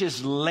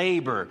church's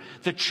labor,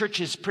 the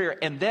church's prayer.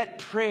 And that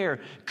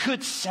prayer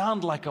could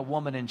sound like a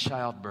woman in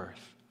childbirth.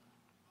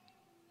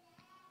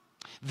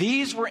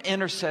 These were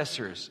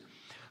intercessors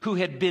who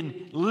had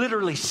been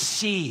literally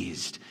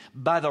seized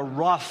by the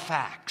raw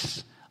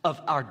facts of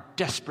our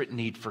desperate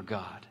need for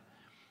God.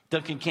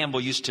 Duncan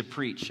Campbell used to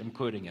preach, I'm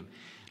quoting him,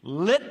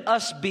 "Let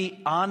us be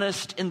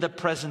honest in the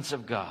presence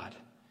of God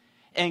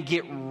and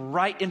get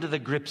right into the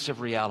grips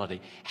of reality.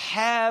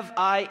 Have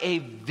I a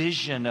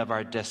vision of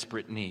our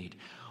desperate need?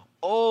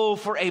 Oh,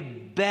 for a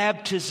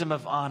baptism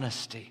of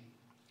honesty,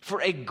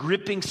 for a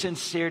gripping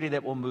sincerity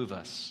that will move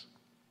us."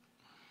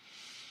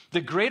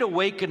 The Great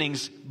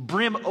Awakenings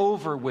brim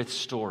over with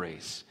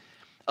stories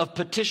of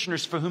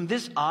petitioners for whom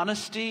this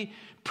honesty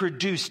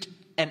produced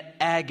an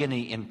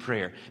agony in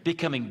prayer,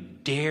 becoming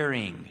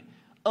daring,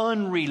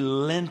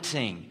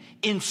 unrelenting,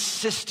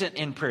 insistent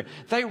in prayer.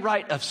 They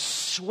write of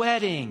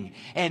sweating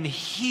and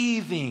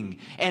heaving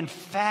and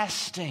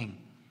fasting.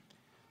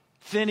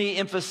 Finney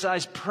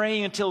emphasized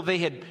praying until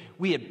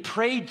we had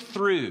prayed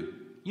through.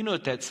 You know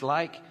what that's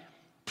like?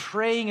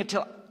 Praying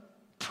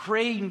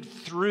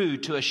through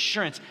to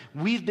assurance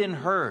we've been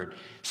heard.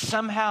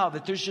 Somehow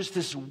that there's just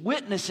this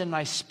witness in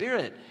my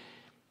spirit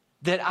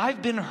that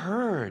I've been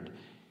heard.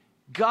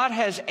 God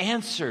has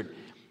answered.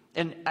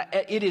 And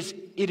it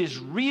is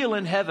real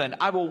in heaven.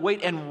 I will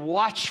wait and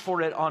watch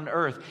for it on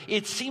earth.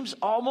 It seems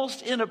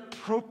almost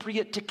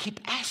inappropriate to keep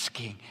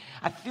asking.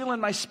 I feel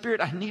in my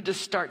spirit I need to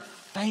start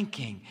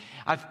thanking.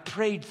 I've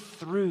prayed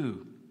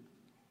through.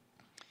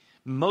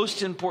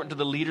 Most important to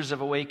the leaders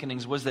of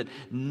Awakenings was that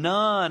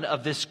none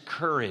of this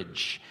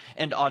courage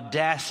and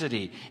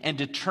audacity and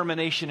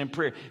determination in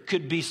prayer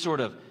could be sort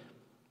of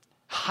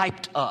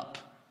hyped up,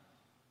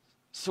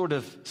 sort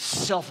of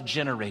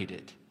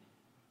self-generated,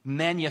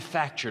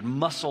 manufactured,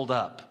 muscled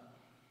up.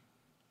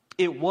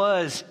 It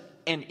was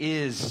and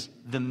is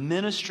the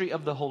ministry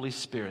of the Holy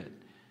Spirit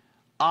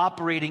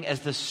operating as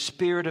the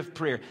spirit of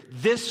prayer.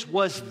 This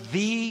was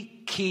the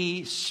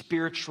key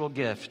spiritual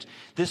gift.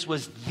 This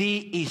was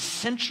the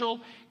essential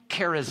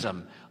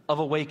charism of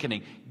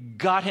awakening.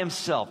 God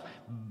Himself,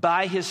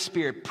 by His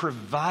Spirit,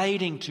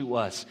 providing to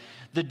us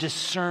the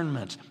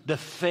discernment, the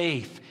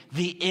faith,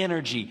 the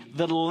energy,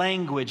 the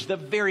language, the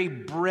very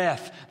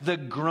breath, the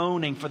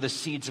groaning for the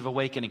seeds of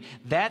awakening.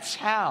 That's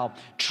how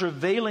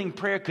travailing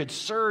prayer could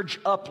surge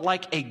up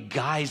like a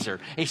geyser,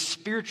 a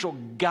spiritual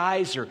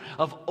geyser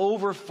of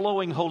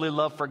overflowing holy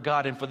love for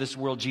God and for this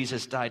world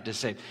Jesus died to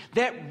save.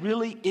 That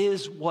really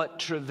is what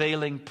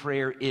travailing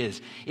prayer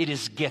is. It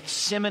is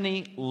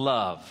Gethsemane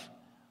love.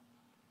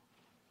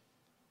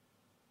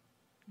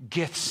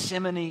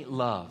 Gethsemane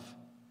love.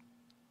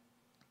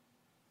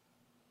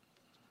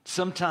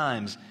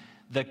 Sometimes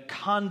the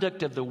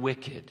conduct of the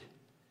wicked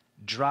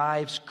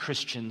drives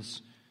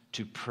Christians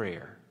to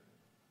prayer,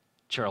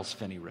 Charles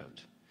Finney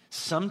wrote.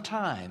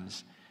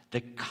 Sometimes the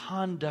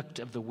conduct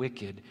of the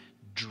wicked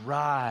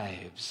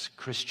drives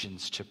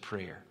Christians to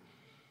prayer,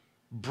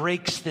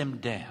 breaks them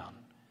down,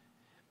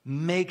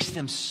 makes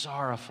them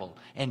sorrowful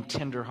and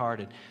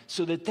tenderhearted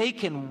so that they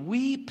can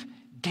weep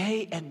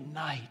day and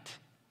night.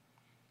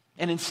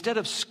 And instead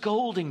of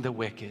scolding the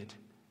wicked,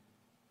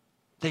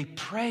 they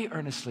pray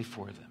earnestly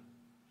for them.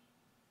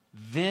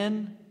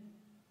 Then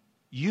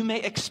you may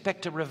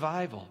expect a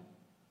revival,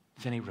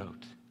 Finney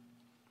wrote.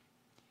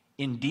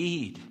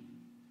 Indeed,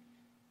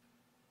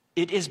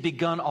 it is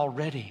begun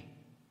already.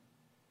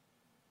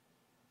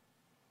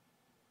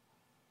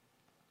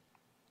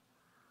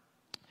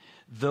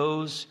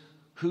 Those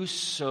who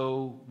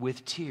sow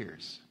with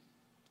tears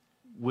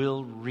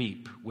will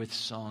reap with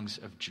songs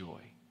of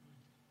joy.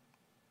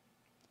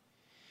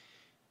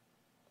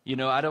 You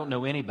know, I don't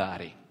know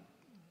anybody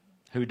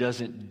who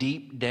doesn't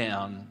deep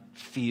down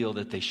feel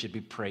that they should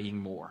be praying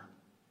more.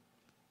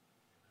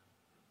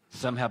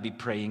 Somehow be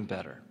praying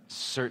better.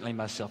 Certainly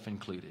myself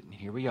included. And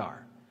here we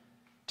are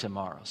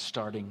tomorrow,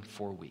 starting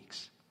 4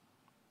 weeks.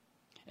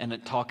 And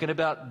talking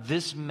about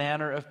this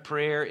manner of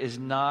prayer is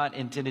not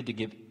intended to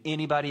give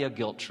anybody a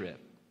guilt trip.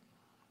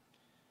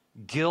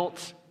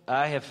 Guilt,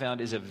 I have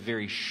found, is a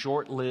very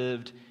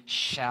short-lived,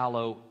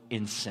 shallow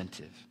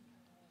incentive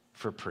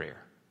for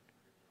prayer.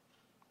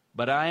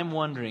 But I am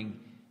wondering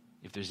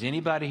if there's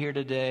anybody here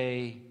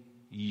today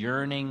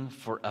yearning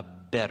for a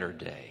better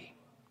day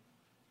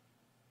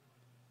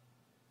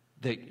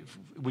that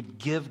would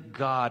give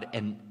God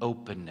an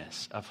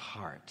openness of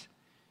heart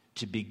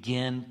to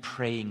begin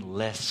praying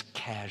less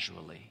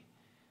casually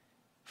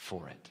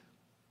for it.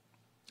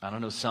 I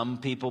don't know, some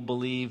people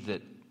believe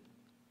that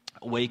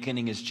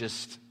awakening is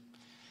just,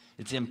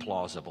 it's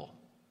implausible.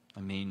 I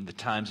mean, the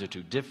times are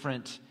too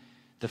different.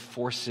 The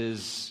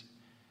forces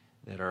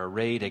that are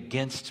arrayed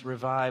against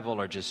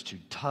revival are just too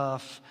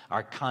tough.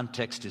 Our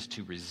context is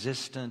too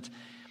resistant.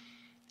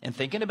 And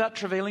thinking about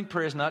travailing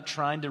prayer is not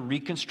trying to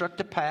reconstruct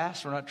the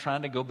past. We're not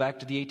trying to go back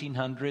to the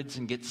 1800s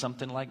and get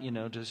something like,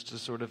 just to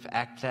sort of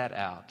act that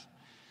out.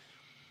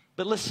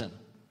 But listen,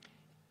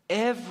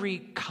 every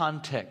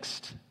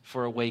context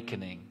for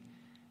awakening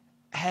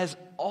has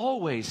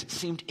always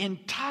seemed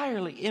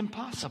entirely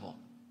impossible.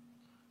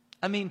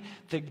 I mean,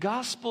 the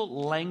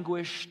gospel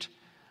languished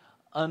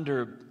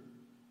under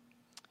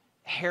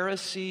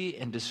heresy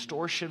and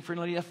distortion for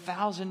nearly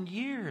 1,000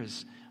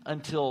 years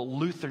until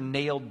Luther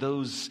nailed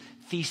those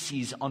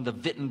theses on the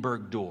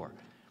Wittenberg door.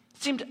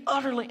 It seemed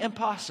utterly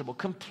impossible,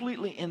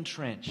 completely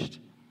entrenched.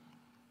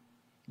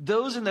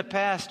 Those in the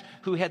past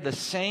who had the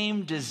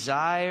same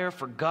desire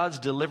for God's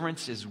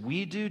deliverance as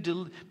we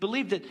do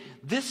believe that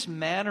this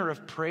manner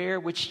of prayer,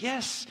 which,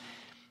 yes,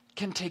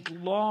 can take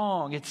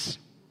long, it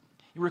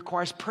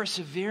requires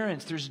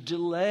perseverance, there's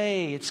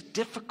delay, it's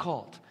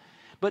difficult,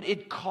 but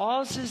it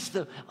causes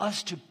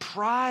us to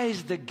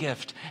prize the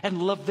gift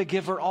and love the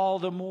giver all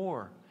the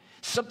more.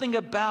 Something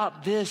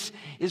about this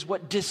is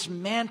what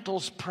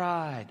dismantles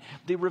pride.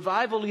 The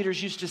revival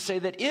leaders used to say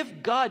that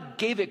if God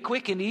gave it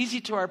quick and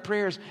easy to our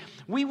prayers,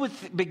 we would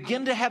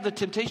begin to have the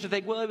temptation to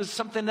think, well, it was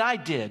something that I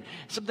did.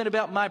 Something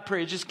about my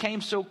prayer. It just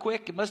came so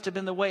quick. It must have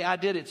been the way I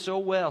did it so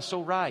well,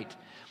 so right.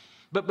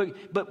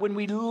 But when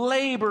we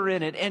labor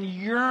in it and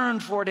yearn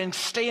for it and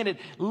stay in it,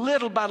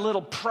 little by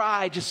little,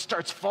 pride just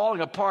starts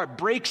falling apart,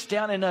 breaks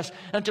down in us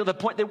until the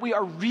point that we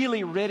are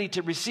really ready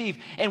to receive.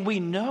 And we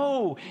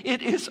know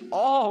it is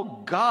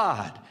all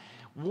God,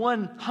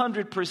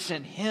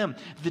 100% Him.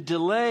 The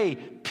delay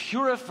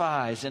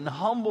purifies and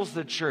humbles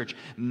the church,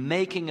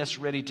 making us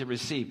ready to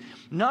receive.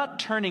 Not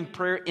turning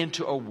prayer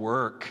into a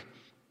work.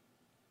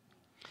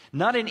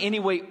 Not in any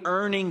way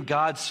earning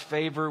God's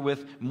favor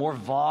with more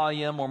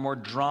volume or more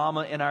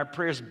drama in our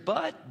prayers,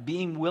 but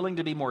being willing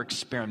to be more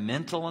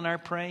experimental in our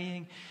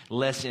praying,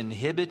 less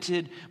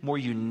inhibited, more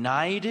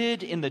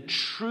united in the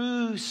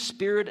true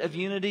spirit of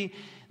unity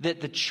that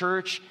the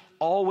church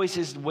always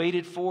has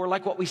waited for,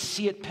 like what we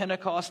see at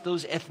Pentecost,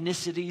 those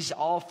ethnicities,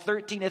 all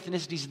 13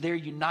 ethnicities there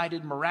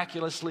united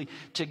miraculously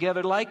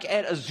together, like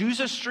at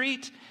Azusa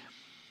Street,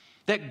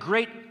 that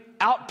great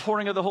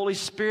outpouring of the Holy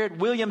Spirit.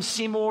 William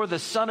Seymour, the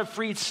son of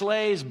freed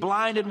slaves,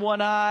 blind in one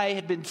eye,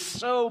 had been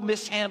so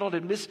mishandled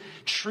and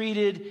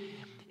mistreated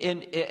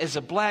as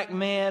a black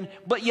man,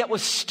 but yet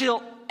was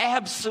still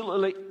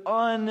absolutely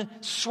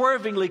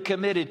unswervingly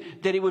committed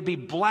that it would be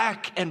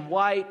black and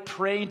white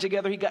praying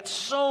together. He got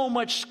so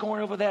much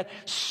scorn over that,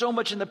 so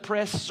much in the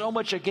press, so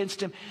much against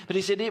him, but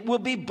he said it will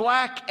be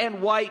black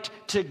and white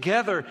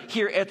together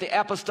here at the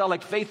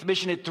Apostolic Faith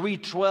Mission at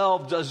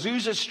 312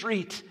 Azusa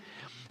Street.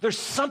 There's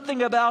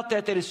something about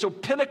that is so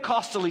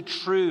Pentecostally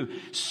true,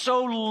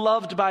 so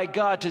loved by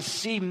God to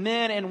see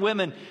men and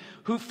women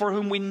for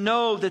whom we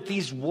know that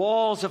these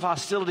walls of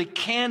hostility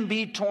can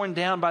be torn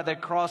down by the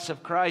cross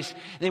of Christ.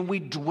 Then we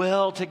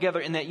dwell together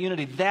in that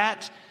unity.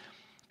 That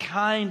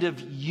kind of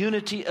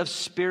unity of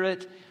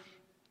spirit,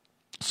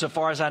 so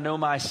far as I know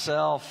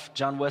myself,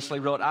 John Wesley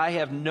wrote, I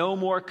have no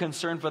more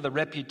concern for the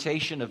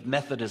reputation of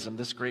Methodism,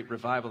 this great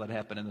revival that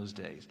happened in those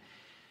days,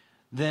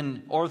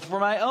 or for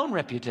my own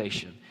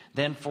reputation,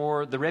 than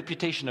for the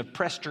reputation of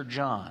Prester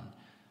John,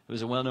 who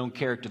was a well-known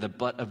character, the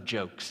butt of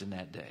jokes in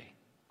that day.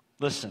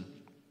 Listen,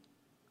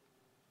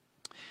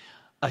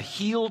 a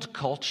healed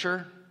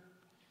culture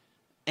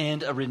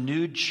and a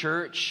renewed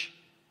church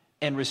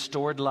and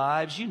restored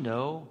lives,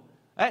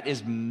 that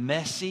is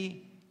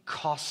messy,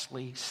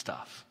 costly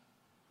stuff.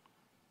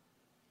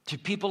 To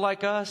people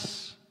like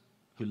us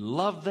who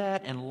love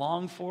that and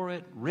long for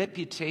it,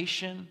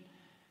 reputation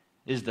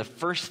is the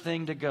first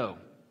thing to go.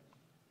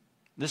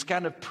 This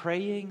kind of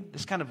praying,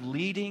 this kind of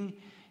leading,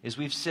 as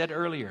we've said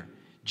earlier,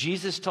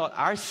 Jesus taught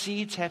our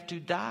seeds have to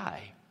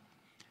die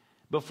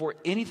before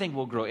anything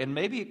will grow. And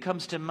maybe it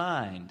comes to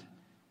mind,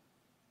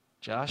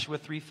 Joshua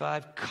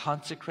 3:5,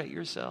 consecrate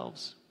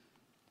yourselves.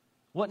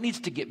 What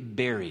needs to get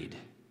buried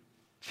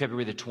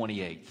February the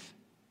 28th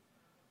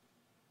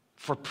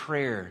for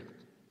prayer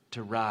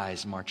to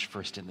rise March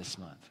 1st in this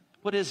month?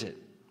 What is it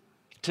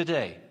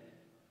today?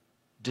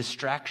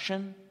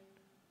 Distraction,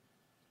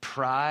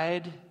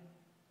 pride,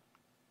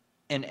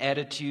 an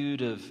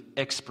attitude of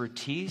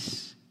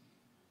expertise,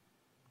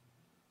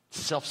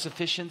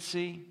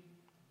 self-sufficiency,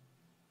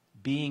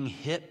 being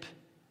hip,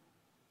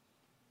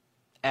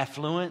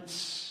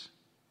 affluence,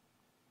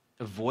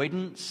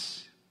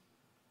 avoidance,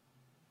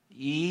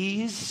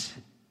 ease.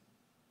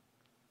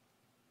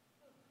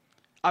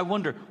 I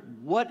wonder,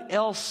 what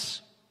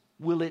else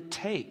will it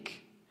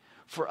take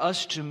for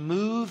us to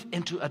move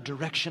into a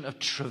direction of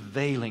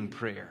travailing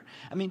prayer?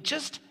 I mean,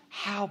 just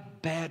how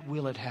bad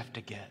will it have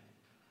to get?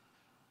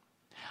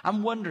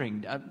 I'm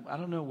wondering, I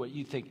don't know what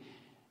you think.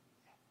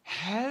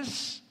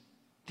 Has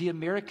the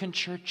American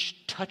church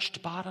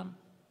touched bottom?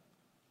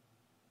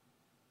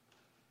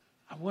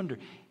 I wonder,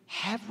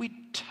 have we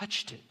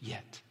touched it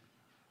yet?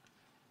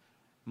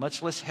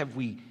 Much less have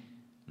we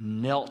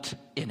knelt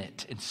in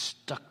it and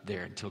stuck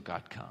there until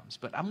God comes.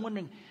 But I'm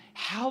wondering,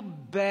 how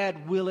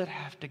bad will it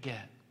have to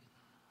get?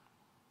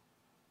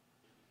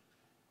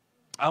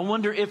 I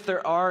wonder if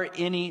there are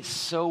any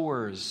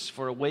sowers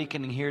for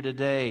awakening here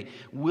today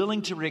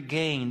willing to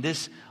regain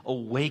this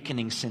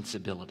awakening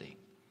sensibility,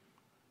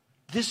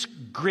 this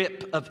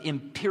grip of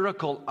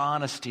empirical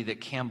honesty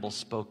that Campbell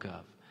spoke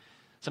of,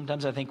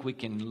 Sometimes I think we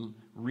can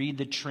read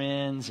the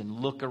trends and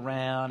look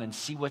around and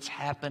see what's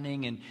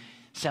happening and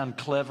sound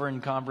clever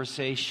in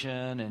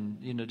conversation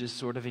and, just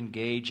sort of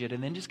engage it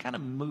and then just kind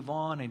of move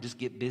on and just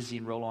get busy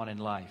and roll on in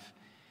life.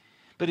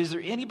 But is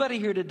there anybody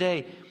here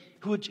today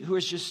who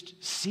is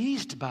just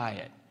seized by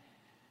it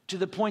to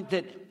the point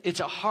that it's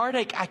a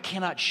heartache I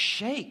cannot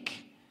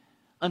shake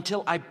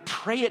until I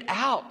pray it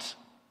out?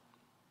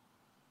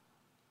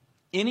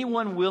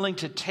 Anyone willing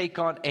to take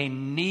on a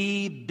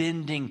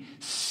knee-bending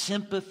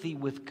sympathy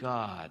with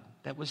God?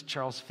 That was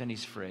Charles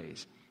Finney's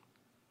phrase.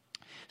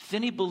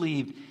 Finney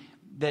believed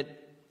that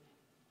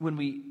when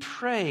we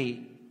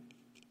pray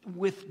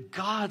with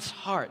God's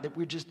heart, that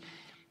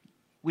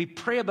we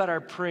pray about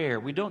our prayer.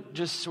 We don't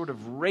just sort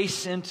of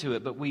race into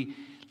it, but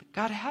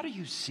God, how do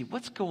you see?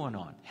 What's going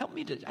on? Help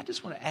me I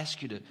just want to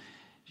ask you to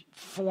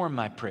form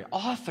my prayer,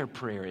 author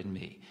prayer in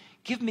me.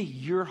 Give me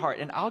your heart,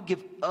 and I'll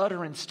give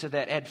utterance to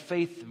that. Add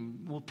faith,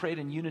 and we'll pray it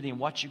in unity and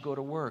watch you go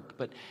to work.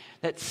 But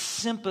that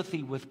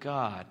sympathy with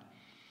God.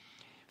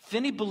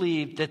 Finney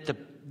believed that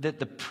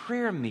the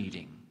prayer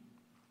meeting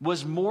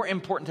was more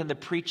important than the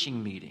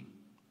preaching meeting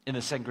in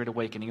the Second Great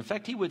Awakening. In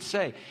fact, he would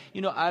say,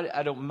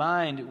 I don't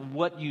mind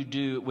what you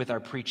do with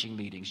our preaching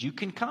meetings. You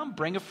can come,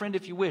 bring a friend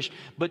if you wish,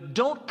 but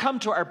don't come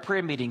to our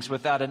prayer meetings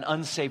without an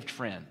unsaved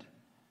friend.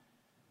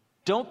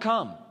 Don't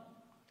come.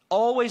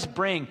 Always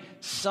bring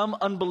some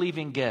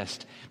unbelieving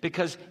guest,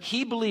 because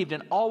he believed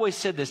and always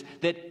said this,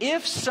 that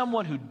if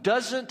someone who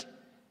doesn't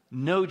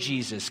know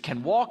Jesus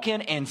can walk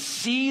in and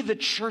see the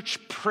church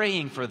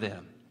praying for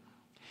them,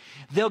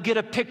 they'll get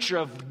a picture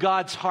of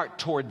God's heart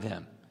toward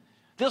them.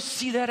 They'll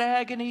see that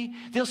agony.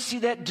 They'll see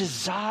that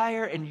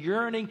desire and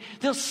yearning.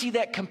 They'll see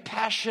that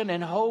compassion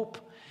and hope.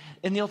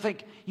 And they'll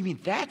think, you mean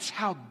that's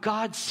how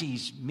God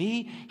sees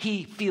me?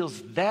 He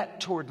feels that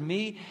toward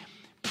me?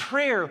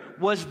 Prayer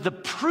was the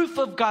proof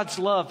of God's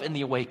love in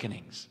the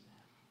awakenings.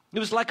 It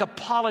was like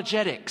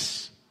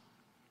apologetics.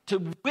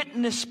 To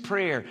witness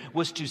prayer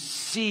was to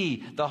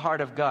see the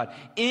heart of God.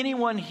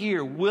 Anyone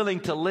here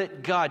willing to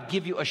let God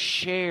give you a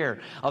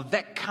share of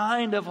that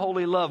kind of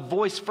holy love,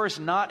 voiced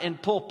first not in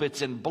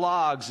pulpits and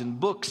blogs and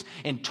books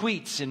and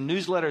tweets and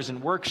newsletters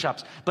and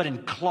workshops, but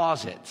in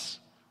closets?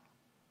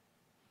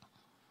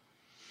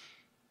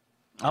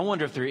 I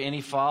wonder if there are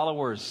any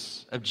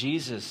followers of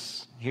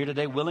Jesus here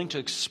today willing to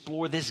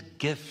explore this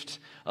gift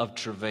of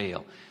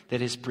travail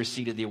that has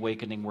preceded the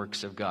awakening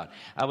works of God.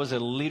 I was at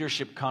a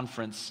leadership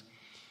conference.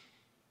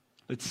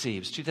 Let's see, it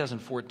was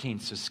 2014,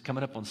 so it's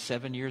coming up on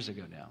 7 years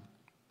ago now.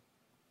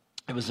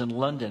 It was in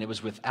London. It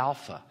was with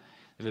Alpha.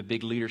 They have a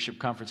big leadership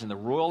conference in the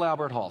Royal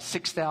Albert Hall,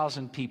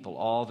 6,000 people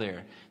all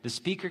there. The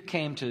speaker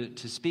came to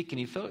speak, and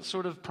he felt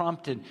sort of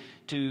prompted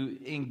to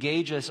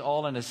engage us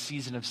all in a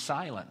season of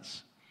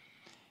silence,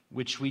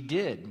 which we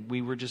did.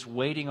 We were just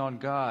waiting on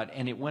God,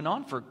 and it went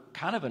on for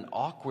kind of an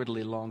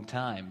awkwardly long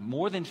time,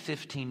 more than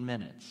 15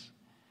 minutes,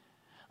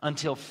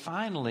 until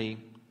finally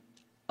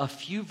a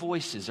few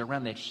voices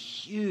around that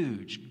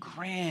huge,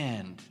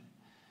 grand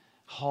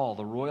hall,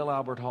 the Royal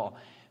Albert Hall,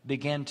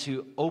 began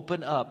to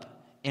open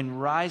up and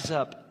rise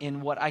up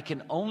in what I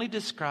can only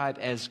describe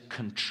as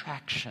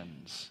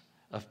contractions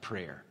of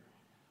prayer.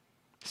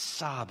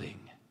 Sobbing,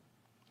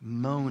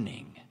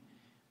 moaning,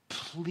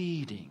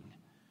 pleading,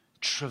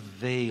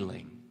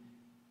 travailing.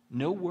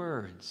 No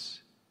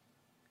words.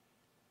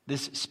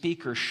 This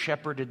speaker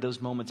shepherded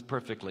those moments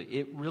perfectly.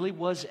 It really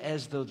was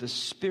as though the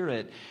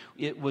Spirit,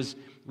 it was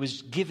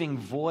giving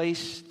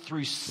voice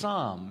through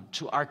some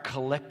to our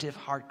collective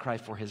heart cry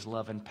for His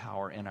love and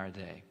power in our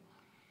day.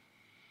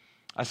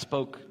 I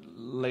spoke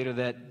later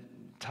that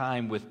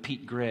time with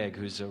Pete Greig,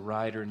 who's a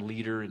writer and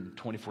leader in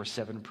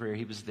 24/7 prayer.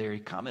 He was there. He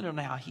commented on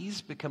how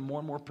he's become more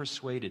and more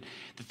persuaded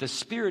that the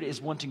Spirit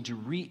is wanting to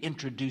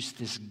reintroduce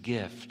this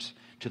gift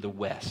to the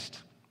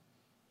West,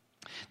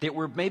 that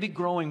we're maybe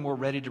growing more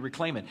ready to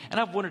reclaim it. And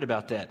I've wondered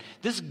about that.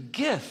 This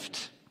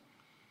gift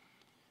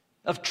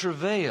of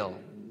travail,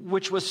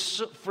 which was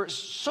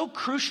so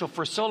crucial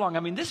for so long.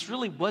 I mean, this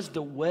really was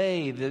the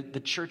way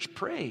the church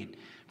prayed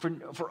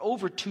for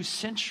over 2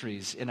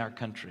 centuries in our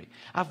country.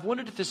 I've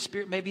wondered if the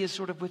Spirit maybe is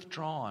sort of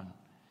withdrawn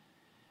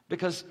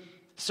because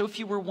so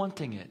few were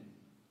wanting it.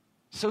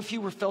 So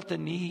few were felt the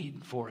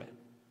need for it.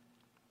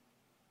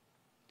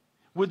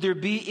 Would there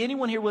be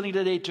anyone here willing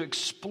today to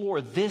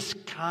explore this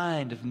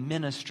kind of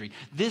ministry,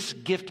 this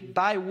gift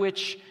by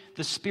which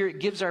the Spirit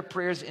gives our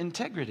prayers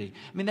integrity?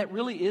 I mean, that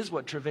really is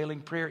what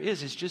travailing prayer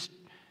is. It's just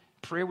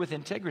prayer with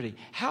integrity.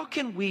 How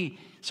can we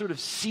sort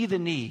of see the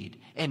need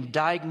and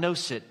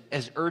diagnose it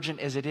as urgent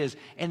as it is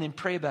and then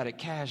pray about it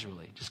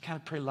casually, just kind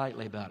of pray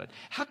lightly about it?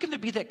 How can there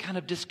be that kind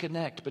of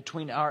disconnect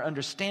between our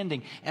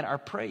understanding and our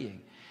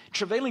praying?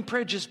 Travailing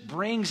prayer just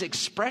brings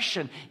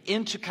expression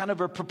into kind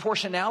of a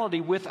proportionality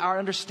with our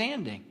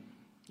understanding.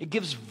 It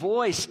gives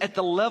voice at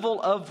the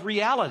level of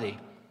reality.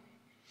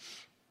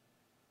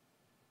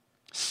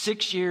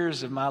 6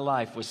 years of my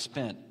life was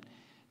spent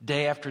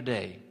day after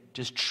day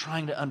just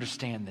trying to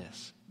understand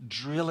this,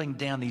 drilling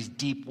down these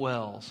deep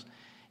wells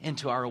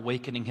into our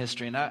awakening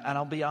history. And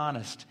I'll be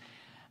honest,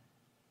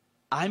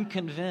 I'm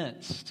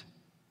convinced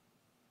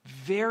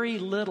very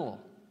little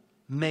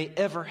may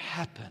ever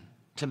happen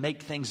to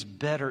make things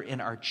better in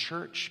our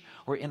church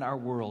or in our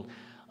world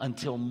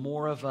until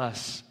more of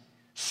us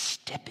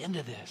step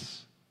into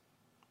this.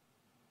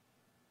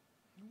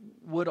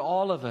 Would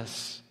all of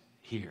us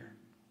here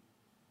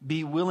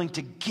be willing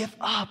to give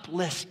up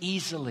less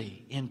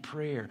easily in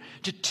prayer,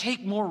 to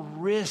take more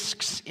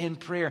risks in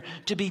prayer,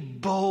 to be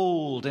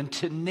bold and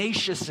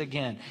tenacious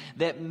again?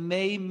 That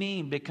may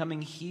mean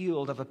becoming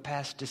healed of a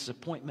past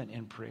disappointment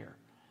in prayer,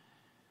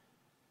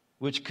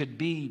 which could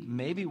be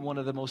maybe one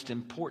of the most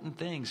important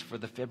things for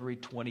the February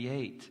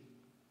 28th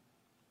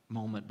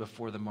moment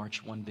before the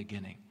March 1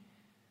 beginning.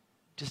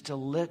 Just to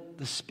let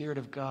the Spirit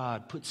of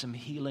God put some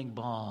healing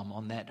balm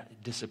on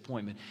that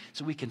disappointment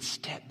so we can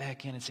step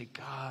back in and say,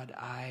 God,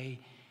 I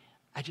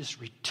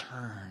just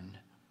return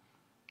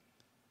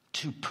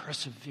to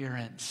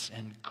perseverance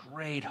and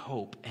great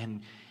hope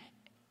and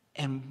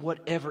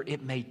whatever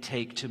it may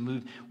take to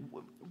move,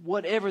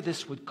 whatever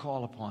this would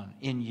call upon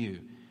in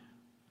you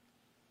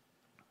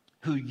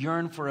who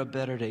yearn for a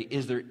better day.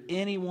 Is there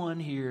anyone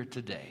here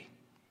today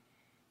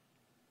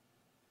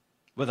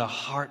with a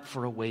heart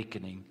for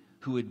awakening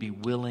who would be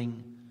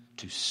willing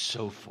to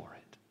sow for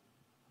it?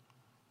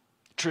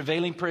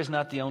 Travailing prayer is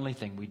not the only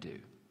thing we do,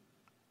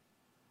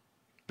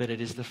 but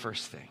it is the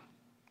first thing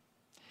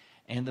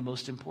and the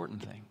most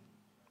important thing.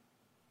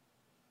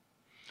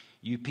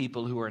 You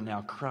people who are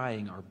now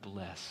crying are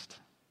blessed,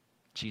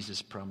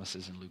 Jesus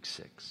promises in Luke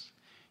 6.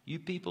 You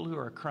people who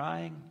are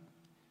crying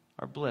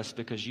are blessed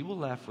because you will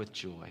laugh with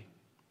joy.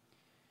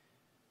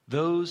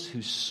 Those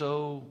who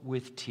sow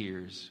with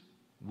tears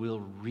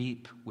will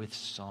reap with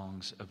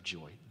songs of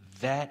joy.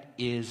 That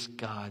is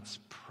God's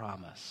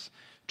promise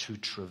to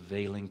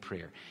travailing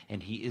prayer.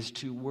 And He is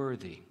too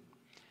worthy.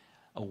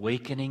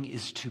 Awakening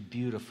is too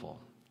beautiful.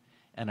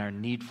 And our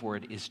need for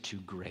it is too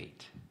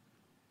great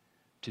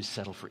to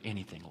settle for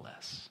anything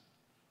less.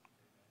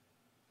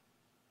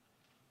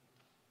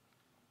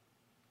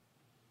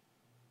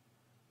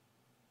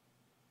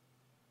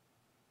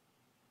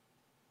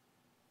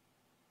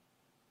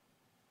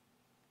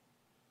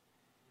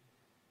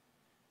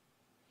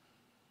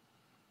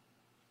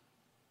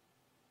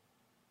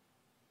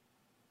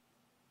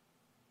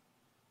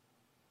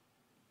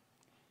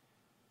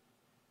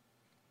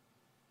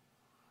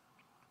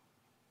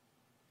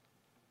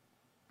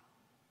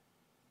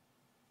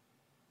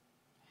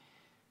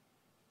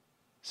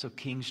 So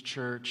King's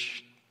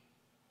Church,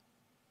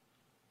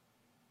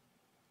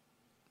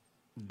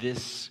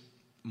 this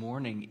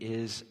morning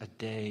is a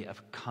day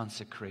of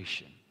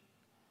consecration.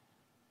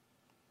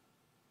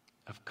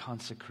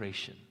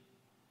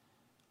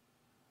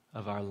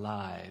 Of our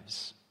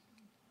lives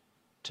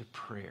to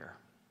prayer.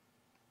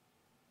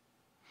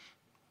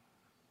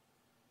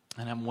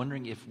 And I'm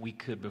wondering if we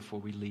could, before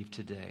we leave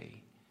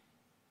today,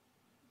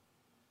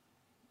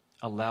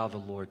 allow the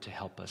Lord to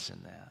help us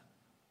in that.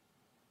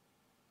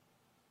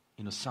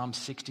 You know, Psalm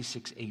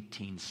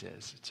 66:18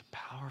 says, it's a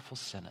powerful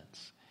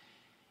sentence.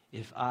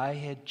 If I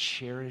had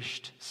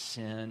cherished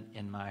sin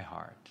in my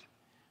heart,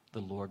 the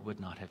Lord would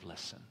not have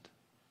listened.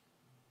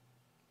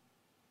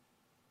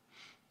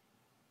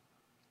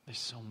 There's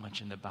so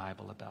much in the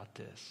Bible about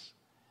this.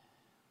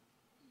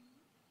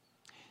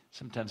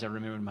 Sometimes I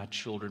remember when my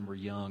children were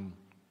young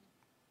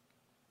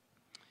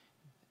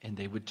and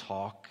they would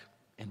talk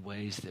in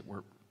ways that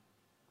were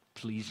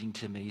pleasing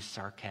to me,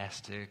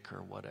 sarcastic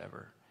or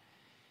whatever.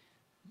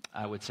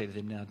 I would say to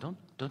them, now,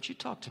 don't you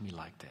talk to me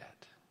like that.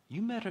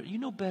 You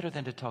know better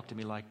than to talk to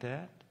me like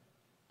that.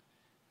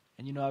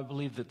 And you know, I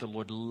believe that the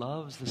Lord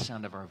loves the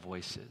sound of our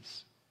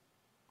voices.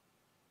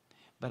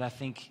 But I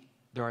think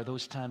there are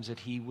those times that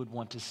He would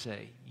want to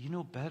say, you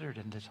know better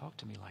than to talk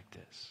to me like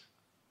this.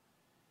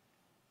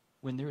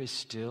 When there is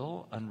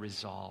still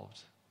unresolved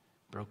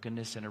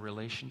brokenness in a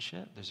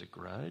relationship, there's a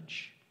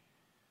grudge,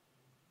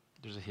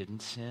 there's a hidden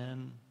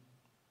sin.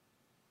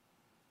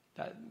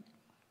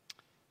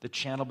 The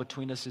channel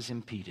between us is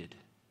impeded.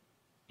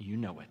 You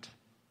know it.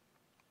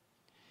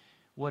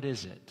 What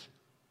is it?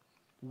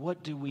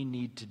 What do we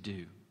need to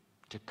do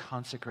to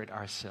consecrate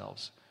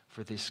ourselves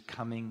for this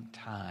coming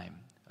time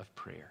of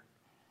prayer?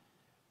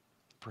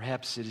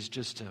 Perhaps it is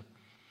just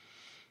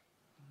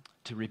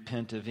to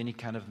repent of any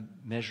kind of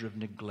measure of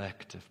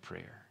neglect of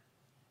prayer,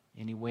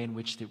 any way in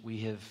which that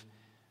we have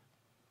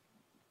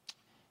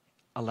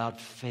allowed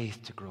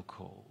faith to grow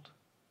cold.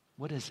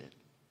 What is it?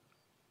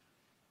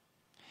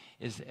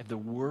 Is the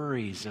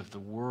worries of the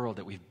world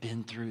that we've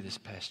been through this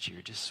past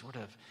year just sort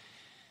of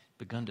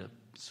begun to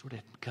sort of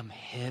become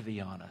heavy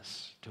on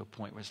us to a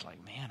point where it's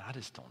like, man, I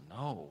just don't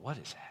know what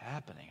is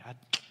happening. I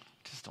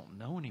just don't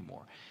know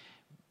anymore.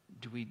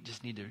 Do we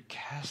just need to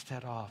cast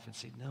that off and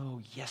say,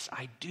 no, yes,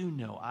 I do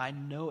know. I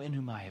know in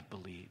whom I have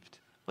believed.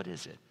 What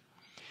is it?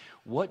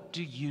 What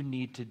do you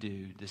need to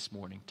do this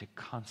morning to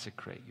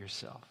consecrate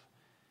yourself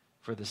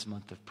for this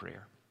month of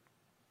prayer?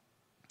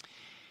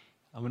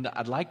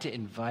 I'd like to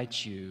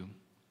invite you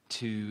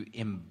to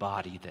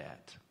embody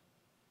that.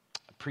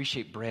 I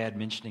appreciate Brad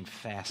mentioning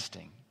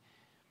fasting.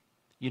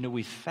 You know,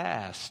 we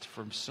fast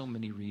for so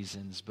many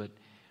reasons, but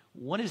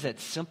One is that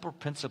simple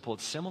principle.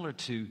 It's similar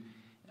to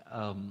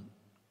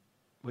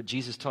what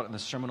Jesus taught in the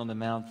Sermon on the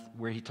Mount,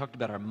 where he talked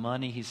about our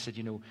money. He said,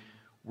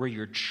 where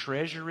your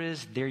treasure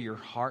is, there your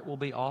heart will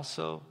be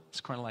also. It's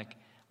kind of like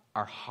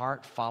our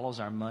heart follows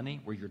our money.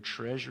 Where your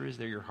treasure is,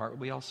 there your heart will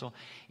be also.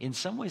 In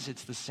some ways,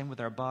 it's the same with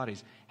our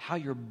bodies. How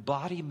your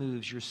body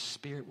moves, your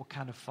spirit will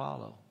kind of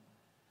follow.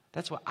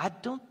 That's why I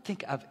don't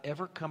think I've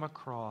ever come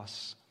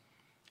across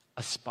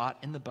a spot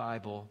in the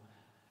Bible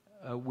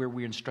where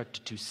we're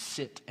instructed to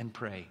sit and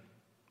pray.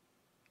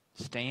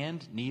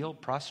 Stand, kneel,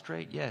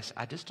 prostrate. Yes,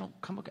 I just don't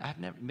come. I've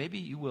never. Maybe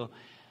you will,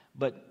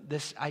 but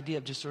this idea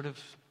of just sort of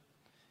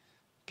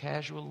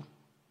casual,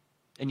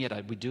 and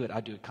yet we do it.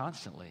 I do it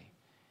constantly.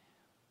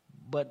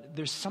 But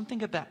there's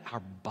something about our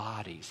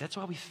bodies. That's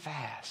why we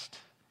fast.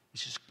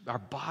 It's just our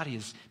body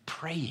is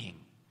praying.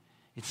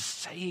 It's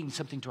saying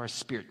something to our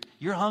spirit.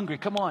 You're hungry.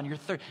 Come on. You're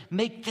thirsty.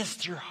 Make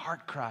this your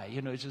heart cry.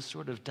 It just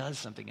sort of does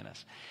something in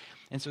us.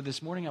 And so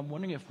this morning, I'm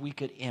wondering if we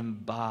could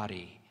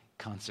embody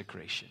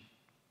consecration.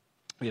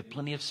 We have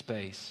plenty of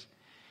space.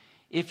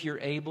 If you're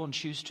able and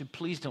choose to,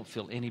 please don't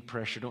feel any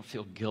pressure. Don't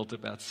feel guilt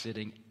about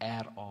sitting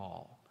at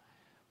all.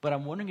 But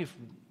I'm wondering if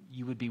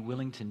you would be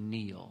willing to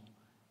kneel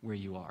where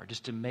you are,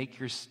 just to make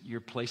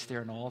your place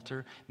there an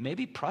altar.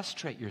 Maybe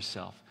prostrate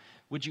yourself.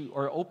 Would you,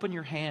 or open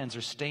your hands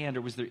or stand,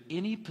 or was there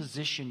any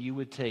position you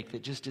would take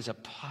that just is a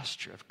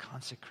posture of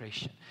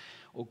consecration?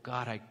 Oh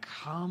God, I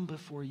come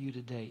before you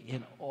today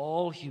in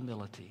all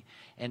humility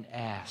and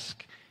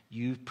ask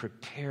you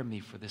prepare me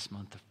for this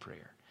month of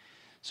prayer.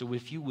 So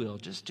if you will,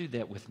 just do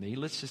that with me.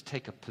 Let's just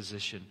take a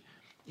position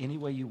any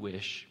way you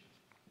wish.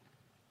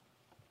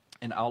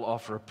 And I'll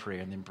offer a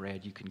prayer, and then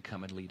Brad, you can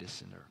come and lead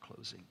us in our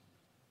closing.